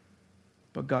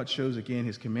 But God shows again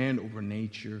his command over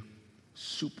nature.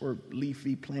 Super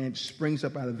leafy plant springs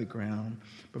up out of the ground.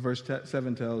 But verse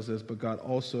 7 tells us, but God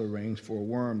also arranged for a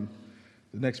worm.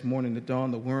 The next morning at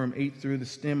dawn, the worm ate through the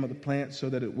stem of the plant so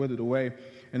that it withered away.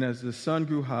 And as the sun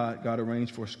grew hot, God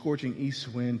arranged for a scorching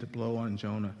east wind to blow on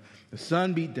Jonah. The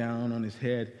sun beat down on his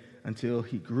head until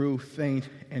he grew faint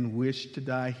and wished to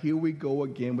die. Here we go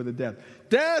again with the death.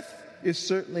 Death is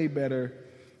certainly better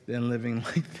than living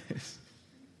like this.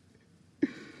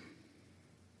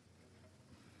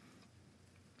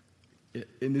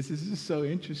 And this is just so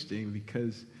interesting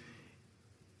because,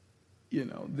 you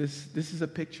know, this is a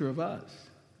picture of us.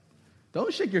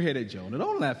 Don't shake your head at Jonah.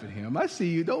 Don't laugh at him. I see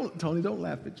you. Tony, don't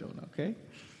laugh at Jonah, okay?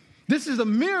 This is a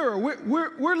mirror.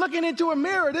 We're looking into a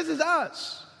mirror. This is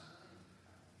us.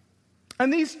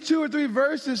 And these 2 or 3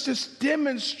 verses just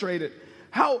demonstrated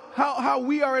how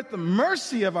we are at the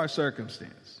mercy of our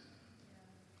circumstance.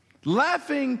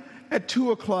 Laughing at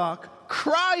 2 o'clock,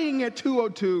 crying at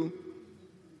 2:02,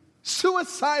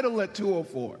 suicidal at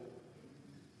 2:04.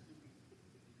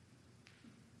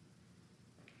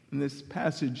 And this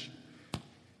passage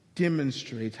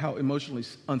demonstrates how emotionally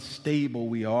unstable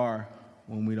we are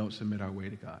when we don't submit our way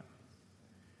to God.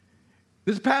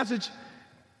 This passage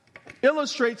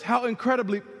illustrates how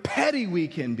incredibly petty we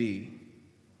can be.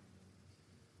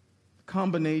 The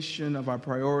combination of our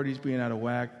priorities being out of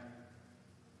whack,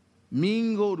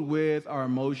 mingled with our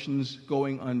emotions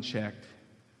going unchecked,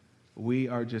 we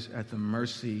are just at the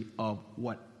mercy of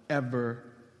whatever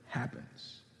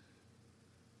happens.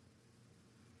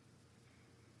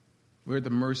 We're at the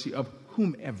mercy of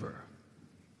whomever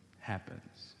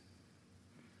happens.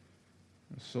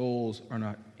 Our souls are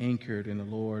not anchored in the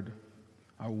Lord.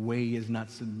 Our way is not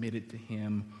submitted to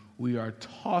him. We are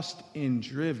tossed and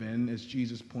driven, as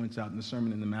Jesus points out in the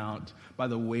Sermon on the Mount, by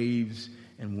the waves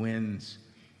and winds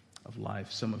of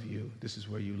life. Some of you, this is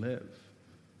where you live.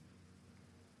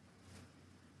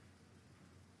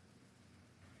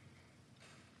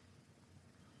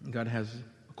 God has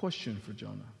a question for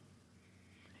Jonah.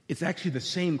 It's actually the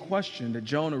same question that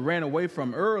Jonah ran away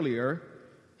from earlier.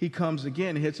 He comes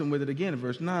again, hits him with it again in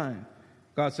verse 9.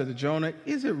 God said to Jonah,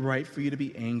 is it right for you to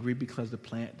be angry because the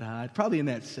plant died? Probably in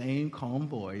that same calm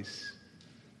voice.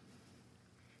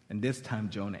 And this time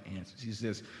Jonah answers. He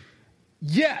says,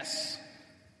 yes,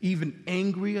 even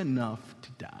angry enough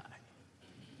to die.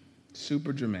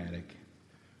 Super dramatic.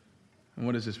 And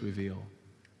what does this reveal?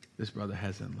 This brother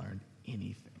hasn't learned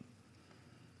anything.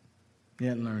 He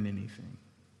hadn't learned anything.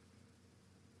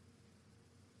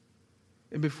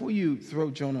 And before you throw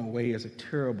Jonah away as a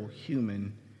terrible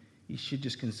human, you should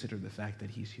just consider the fact that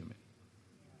he's human.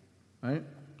 Right?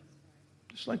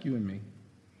 Just like you and me.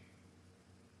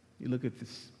 You look at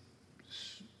this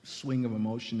swing of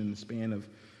emotion in the span of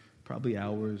probably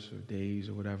hours or days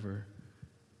or whatever,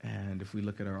 and if we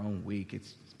look at our own week,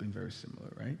 it's been very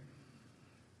similar, right?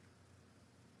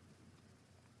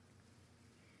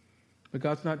 But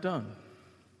God's not done.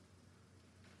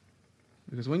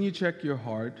 Because when you check your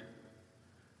heart,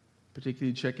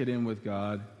 particularly check it in with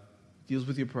God, He deals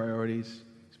with your priorities.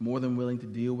 He's more than willing to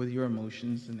deal with your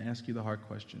emotions and ask you the hard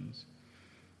questions.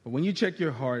 But when you check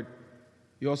your heart,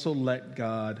 you also let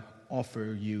God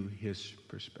offer you His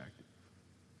perspective.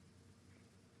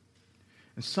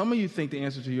 And some of you think the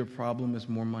answer to your problem is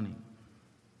more money.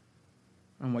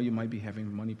 And while you might be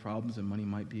having money problems and money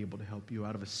might be able to help you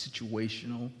out of a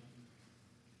situational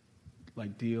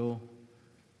deal,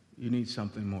 you need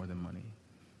something more than money.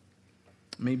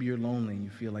 Maybe you're lonely and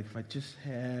you feel like if I just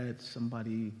had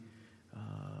somebody,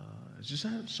 just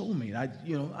had a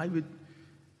soulmate,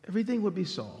 everything would be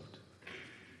solved.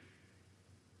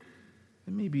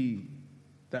 And maybe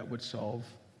that would solve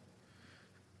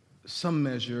some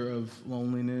measure of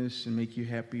loneliness and make you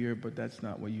happier, but that's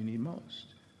not what you need most.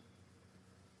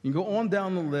 You go on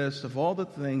down the list of all the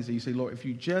things that you say, Lord, if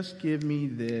you just give me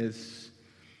this,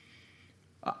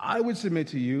 I would submit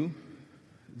to you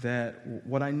that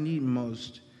what I need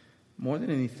most, more than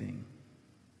anything,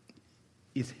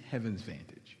 is heaven's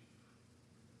vantage.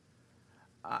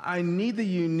 I need the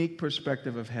unique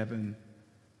perspective of heaven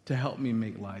to help me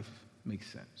make life make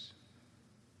sense.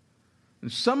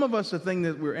 And some of us, the thing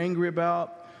that we're angry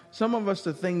about, some of us,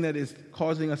 the thing that is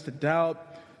causing us to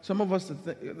doubt, some of us,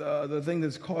 the thing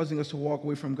that's causing us to walk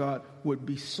away from God would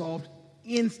be solved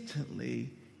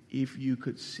instantly if you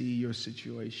could see your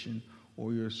situation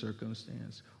or your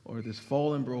circumstance or this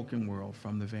fallen, broken world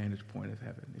from the vantage point of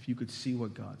heaven. If you could see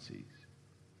what God sees.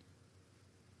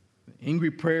 The angry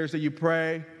prayers that you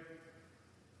pray,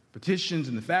 petitions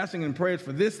and the fasting and prayers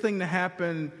for this thing to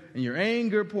happen, and your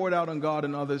anger poured out on God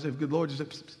and others, if good Lord just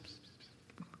said,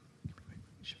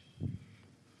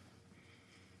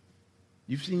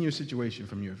 you've seen your situation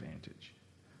from your vantage.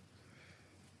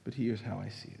 But here's how I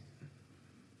see it.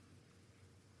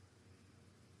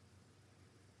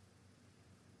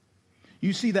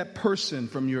 You see that person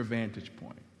from your vantage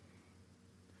point.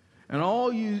 And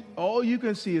all you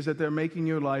can see is that they're making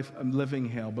your life a living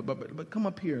hell. But come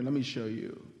up here and let me show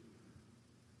you.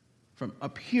 From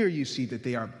up here you see that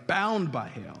they are bound by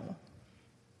hell.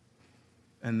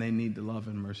 And they need the love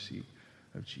and mercy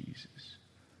of Jesus.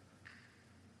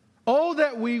 Oh,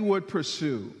 that we would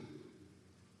pursue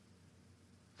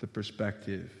the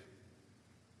perspective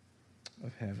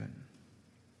of heaven.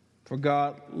 For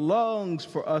God longs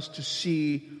for us to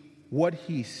see what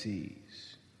He sees.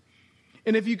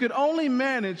 And if you could only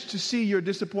manage to see your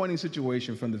disappointing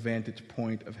situation from the vantage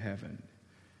point of heaven,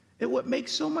 it would make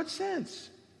so much sense.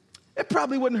 It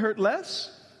probably wouldn't hurt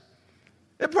less.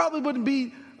 It probably wouldn't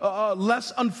be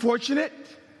less unfortunate.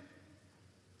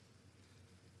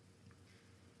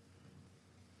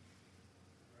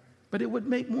 But it would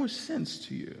make more sense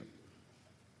to you.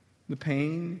 The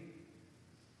pain,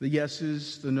 the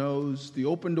yeses, the nos, the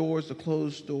open doors, the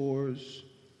closed doors.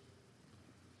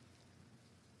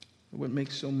 It would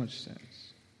make so much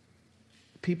sense.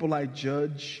 People I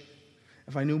judge,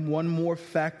 if I knew one more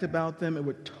fact about them, it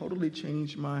would totally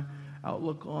change my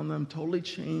outlook on them, totally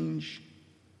change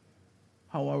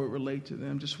how I would relate to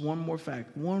them. Just one more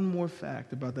fact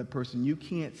about that person you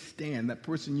can't stand, that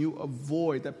person you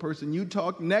avoid, that person you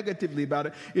talk negatively about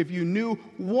it. If you knew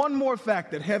one more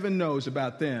fact that heaven knows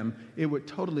about them, it would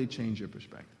totally change your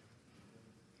perspective.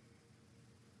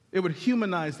 It would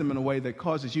humanize them in a way that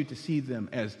causes you to see them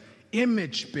as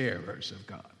image bearers of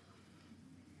God.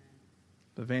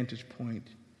 The vantage point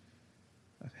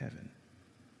of heaven.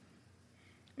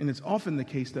 And it's often the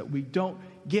case that we don't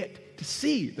get to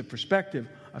see the perspective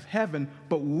of heaven,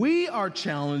 but we are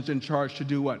challenged and charged to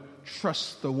do what?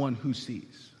 Trust the one who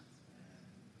sees.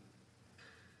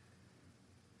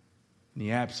 In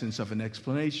the absence of an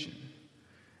explanation,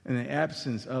 in the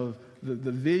absence of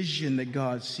the vision that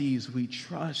God sees, we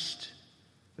trust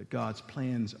that God's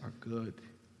plans are good.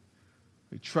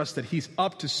 We trust that He's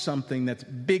up to something that's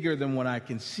bigger than what I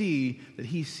can see, that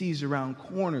He sees around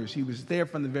corners. He was there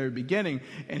from the very beginning,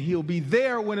 and He'll be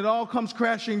there when it all comes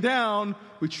crashing down.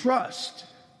 We trust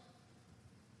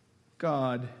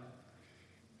God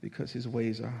because His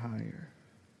ways are higher.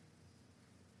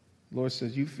 The Lord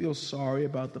says, you feel sorry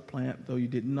about the plant, though you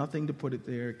did nothing to put it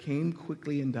there. It came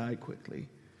quickly and died quickly.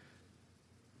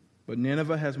 But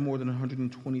Nineveh has more than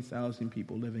 120,000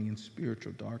 people living in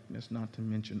spiritual darkness, not to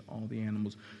mention all the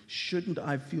animals. Shouldn't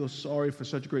I feel sorry for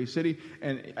such a great city?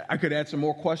 And I could add some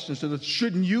more questions to this.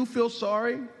 Shouldn't you feel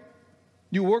sorry?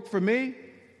 You work for me?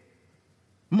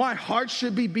 My heart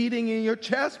should be beating in your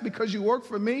chest because you work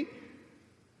for me.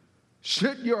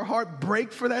 Should your heart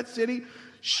break for that city?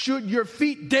 Should your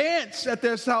feet dance at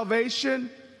their salvation?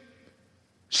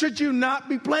 Should you not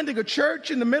be planting a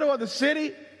church in the middle of the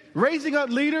city, raising up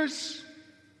leaders?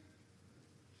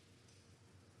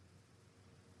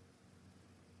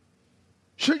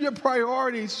 Should your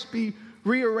priorities be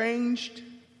rearranged,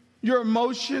 your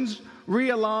emotions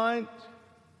realigned?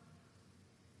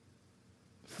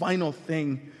 Final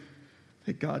thing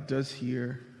that God does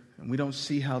here, and we don't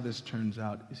see how this turns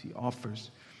out, is he offers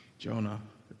Jonah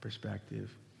the perspective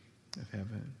of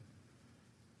heaven.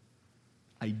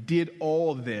 I did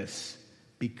all this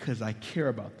because I care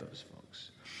about those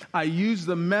folks. I use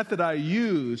the method I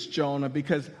use, Jonah,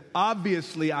 because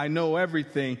obviously I know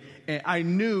everything, and I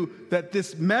knew that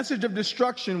this message of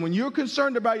destruction, when you're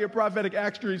concerned about your prophetic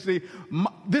accuracy,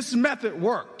 this method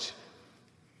worked.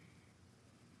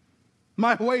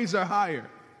 My ways are higher.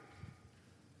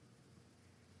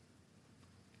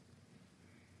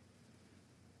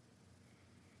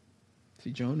 See,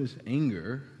 Jonah's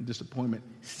anger and disappointment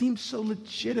seems so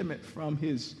legitimate from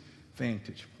his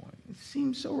vantage point. It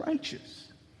seems so righteous.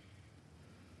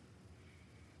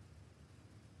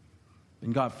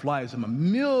 And God flies him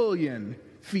 1,000,000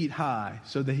 feet high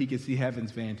so that he can see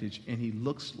heaven's vantage, and he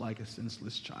looks like a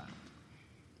senseless child.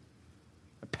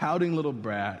 A pouting little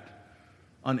brat,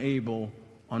 unable,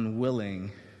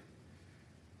 unwilling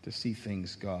to see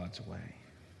things God's way.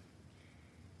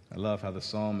 I love how the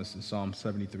psalmist in Psalm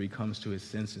 73 comes to his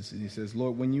senses, and he says,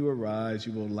 Lord, when you arise,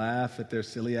 you will laugh at their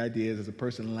silly ideas as a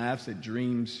person laughs at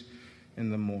dreams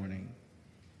in the morning.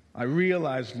 I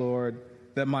realized, Lord,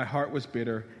 that my heart was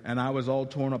bitter and I was all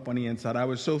torn up on the inside. I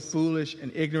was so foolish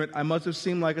and ignorant. I must have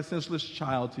seemed like a senseless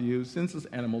child to you, senseless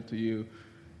animal to you.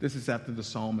 This is after the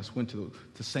psalmist went to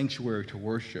the sanctuary to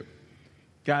worship,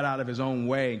 got out of his own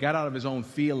way, got out of his own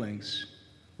feelings,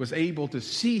 was able to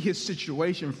see his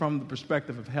situation from the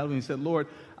perspective of heaven. He said, Lord,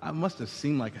 I must have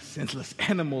seemed like a senseless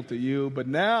animal to you, but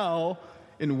now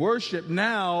in worship,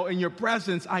 now in your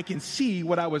presence, I can see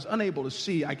what I was unable to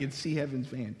see. I can see heaven's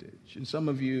vantage. And some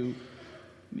of you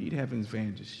need heaven's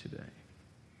vantage today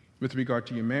with regard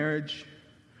to your marriage,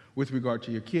 with regard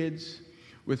to your kids,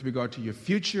 with regard to your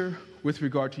future, with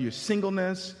regard to your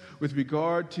singleness, with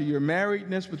regard to your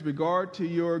marriedness, with regard to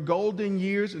your golden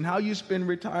years and how you spend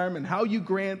retirement, how you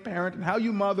grandparent, and how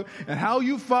you mother, and how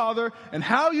you father, and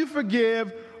how you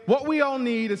forgive. What we all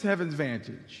need is heaven's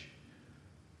vantage.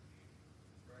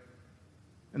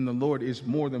 And the Lord is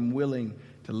more than willing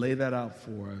to lay that out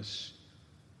for us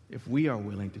if we are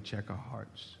willing to check our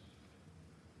hearts.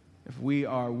 If we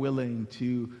are willing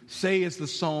to say, as the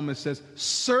psalmist says,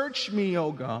 search me,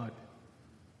 O God.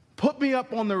 Put me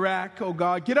up on the rack, O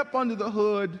God. Get up under the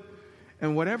hood.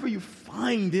 And whatever you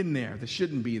find in there that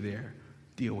shouldn't be there,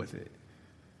 deal with it.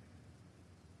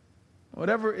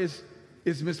 Whatever is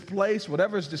misplaced,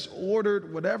 whatever is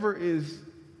disordered, whatever is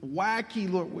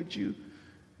wacky, Lord, would you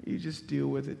just deal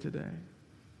with it today?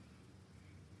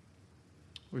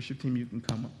 Worship team, you can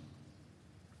come up.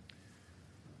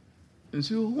 And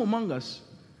so who among us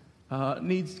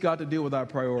needs God to deal with our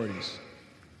priorities?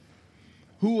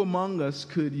 Who among us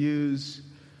could use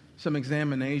some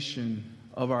examination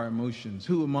of our emotions?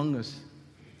 Who among us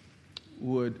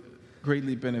would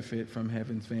greatly benefit from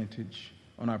heaven's vantage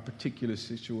on our particular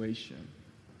situation?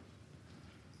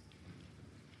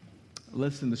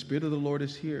 Listen, the Spirit of the Lord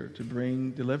is here to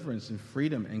bring deliverance and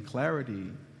freedom and clarity.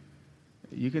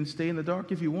 You can stay in the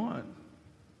dark if you want,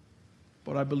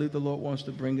 but I believe the Lord wants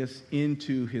to bring us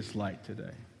into His light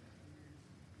today.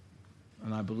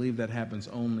 And I believe that happens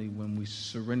only when we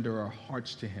surrender our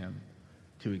hearts to Him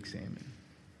to examine.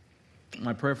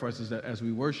 My prayer for us is that as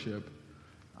we worship,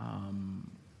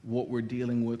 what we're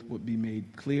dealing with would be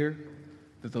made clear,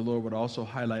 that the Lord would also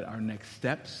highlight our next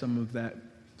steps.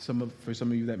 For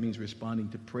some of you, that means responding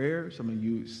to prayer. Some of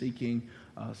you seeking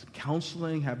some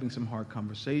counseling, having some hard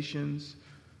conversations,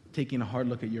 taking a hard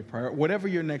look at your priority. Whatever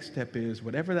your next step is,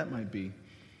 whatever that might be,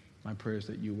 my prayer is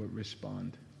that you would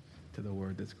respond to the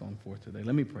word that's going forth today.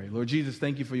 Let me pray. Lord Jesus,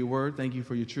 thank you for your word. Thank you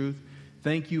for your truth.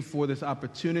 Thank you for this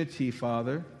opportunity,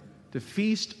 Father, to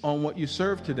feast on what you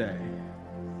serve today.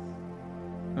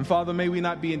 And Father, may we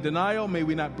not be in denial. May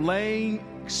we not blame,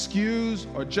 excuse,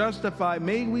 or justify.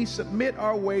 May we submit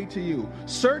our way to you.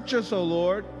 Search us, O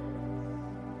Lord.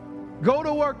 Go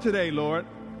to work today, Lord.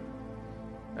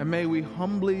 And may we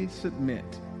humbly submit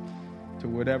to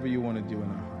whatever you want to do in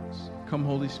our hearts. Come,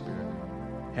 Holy Spirit.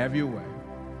 Have your way.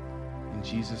 In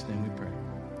Jesus' name we pray.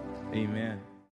 Amen.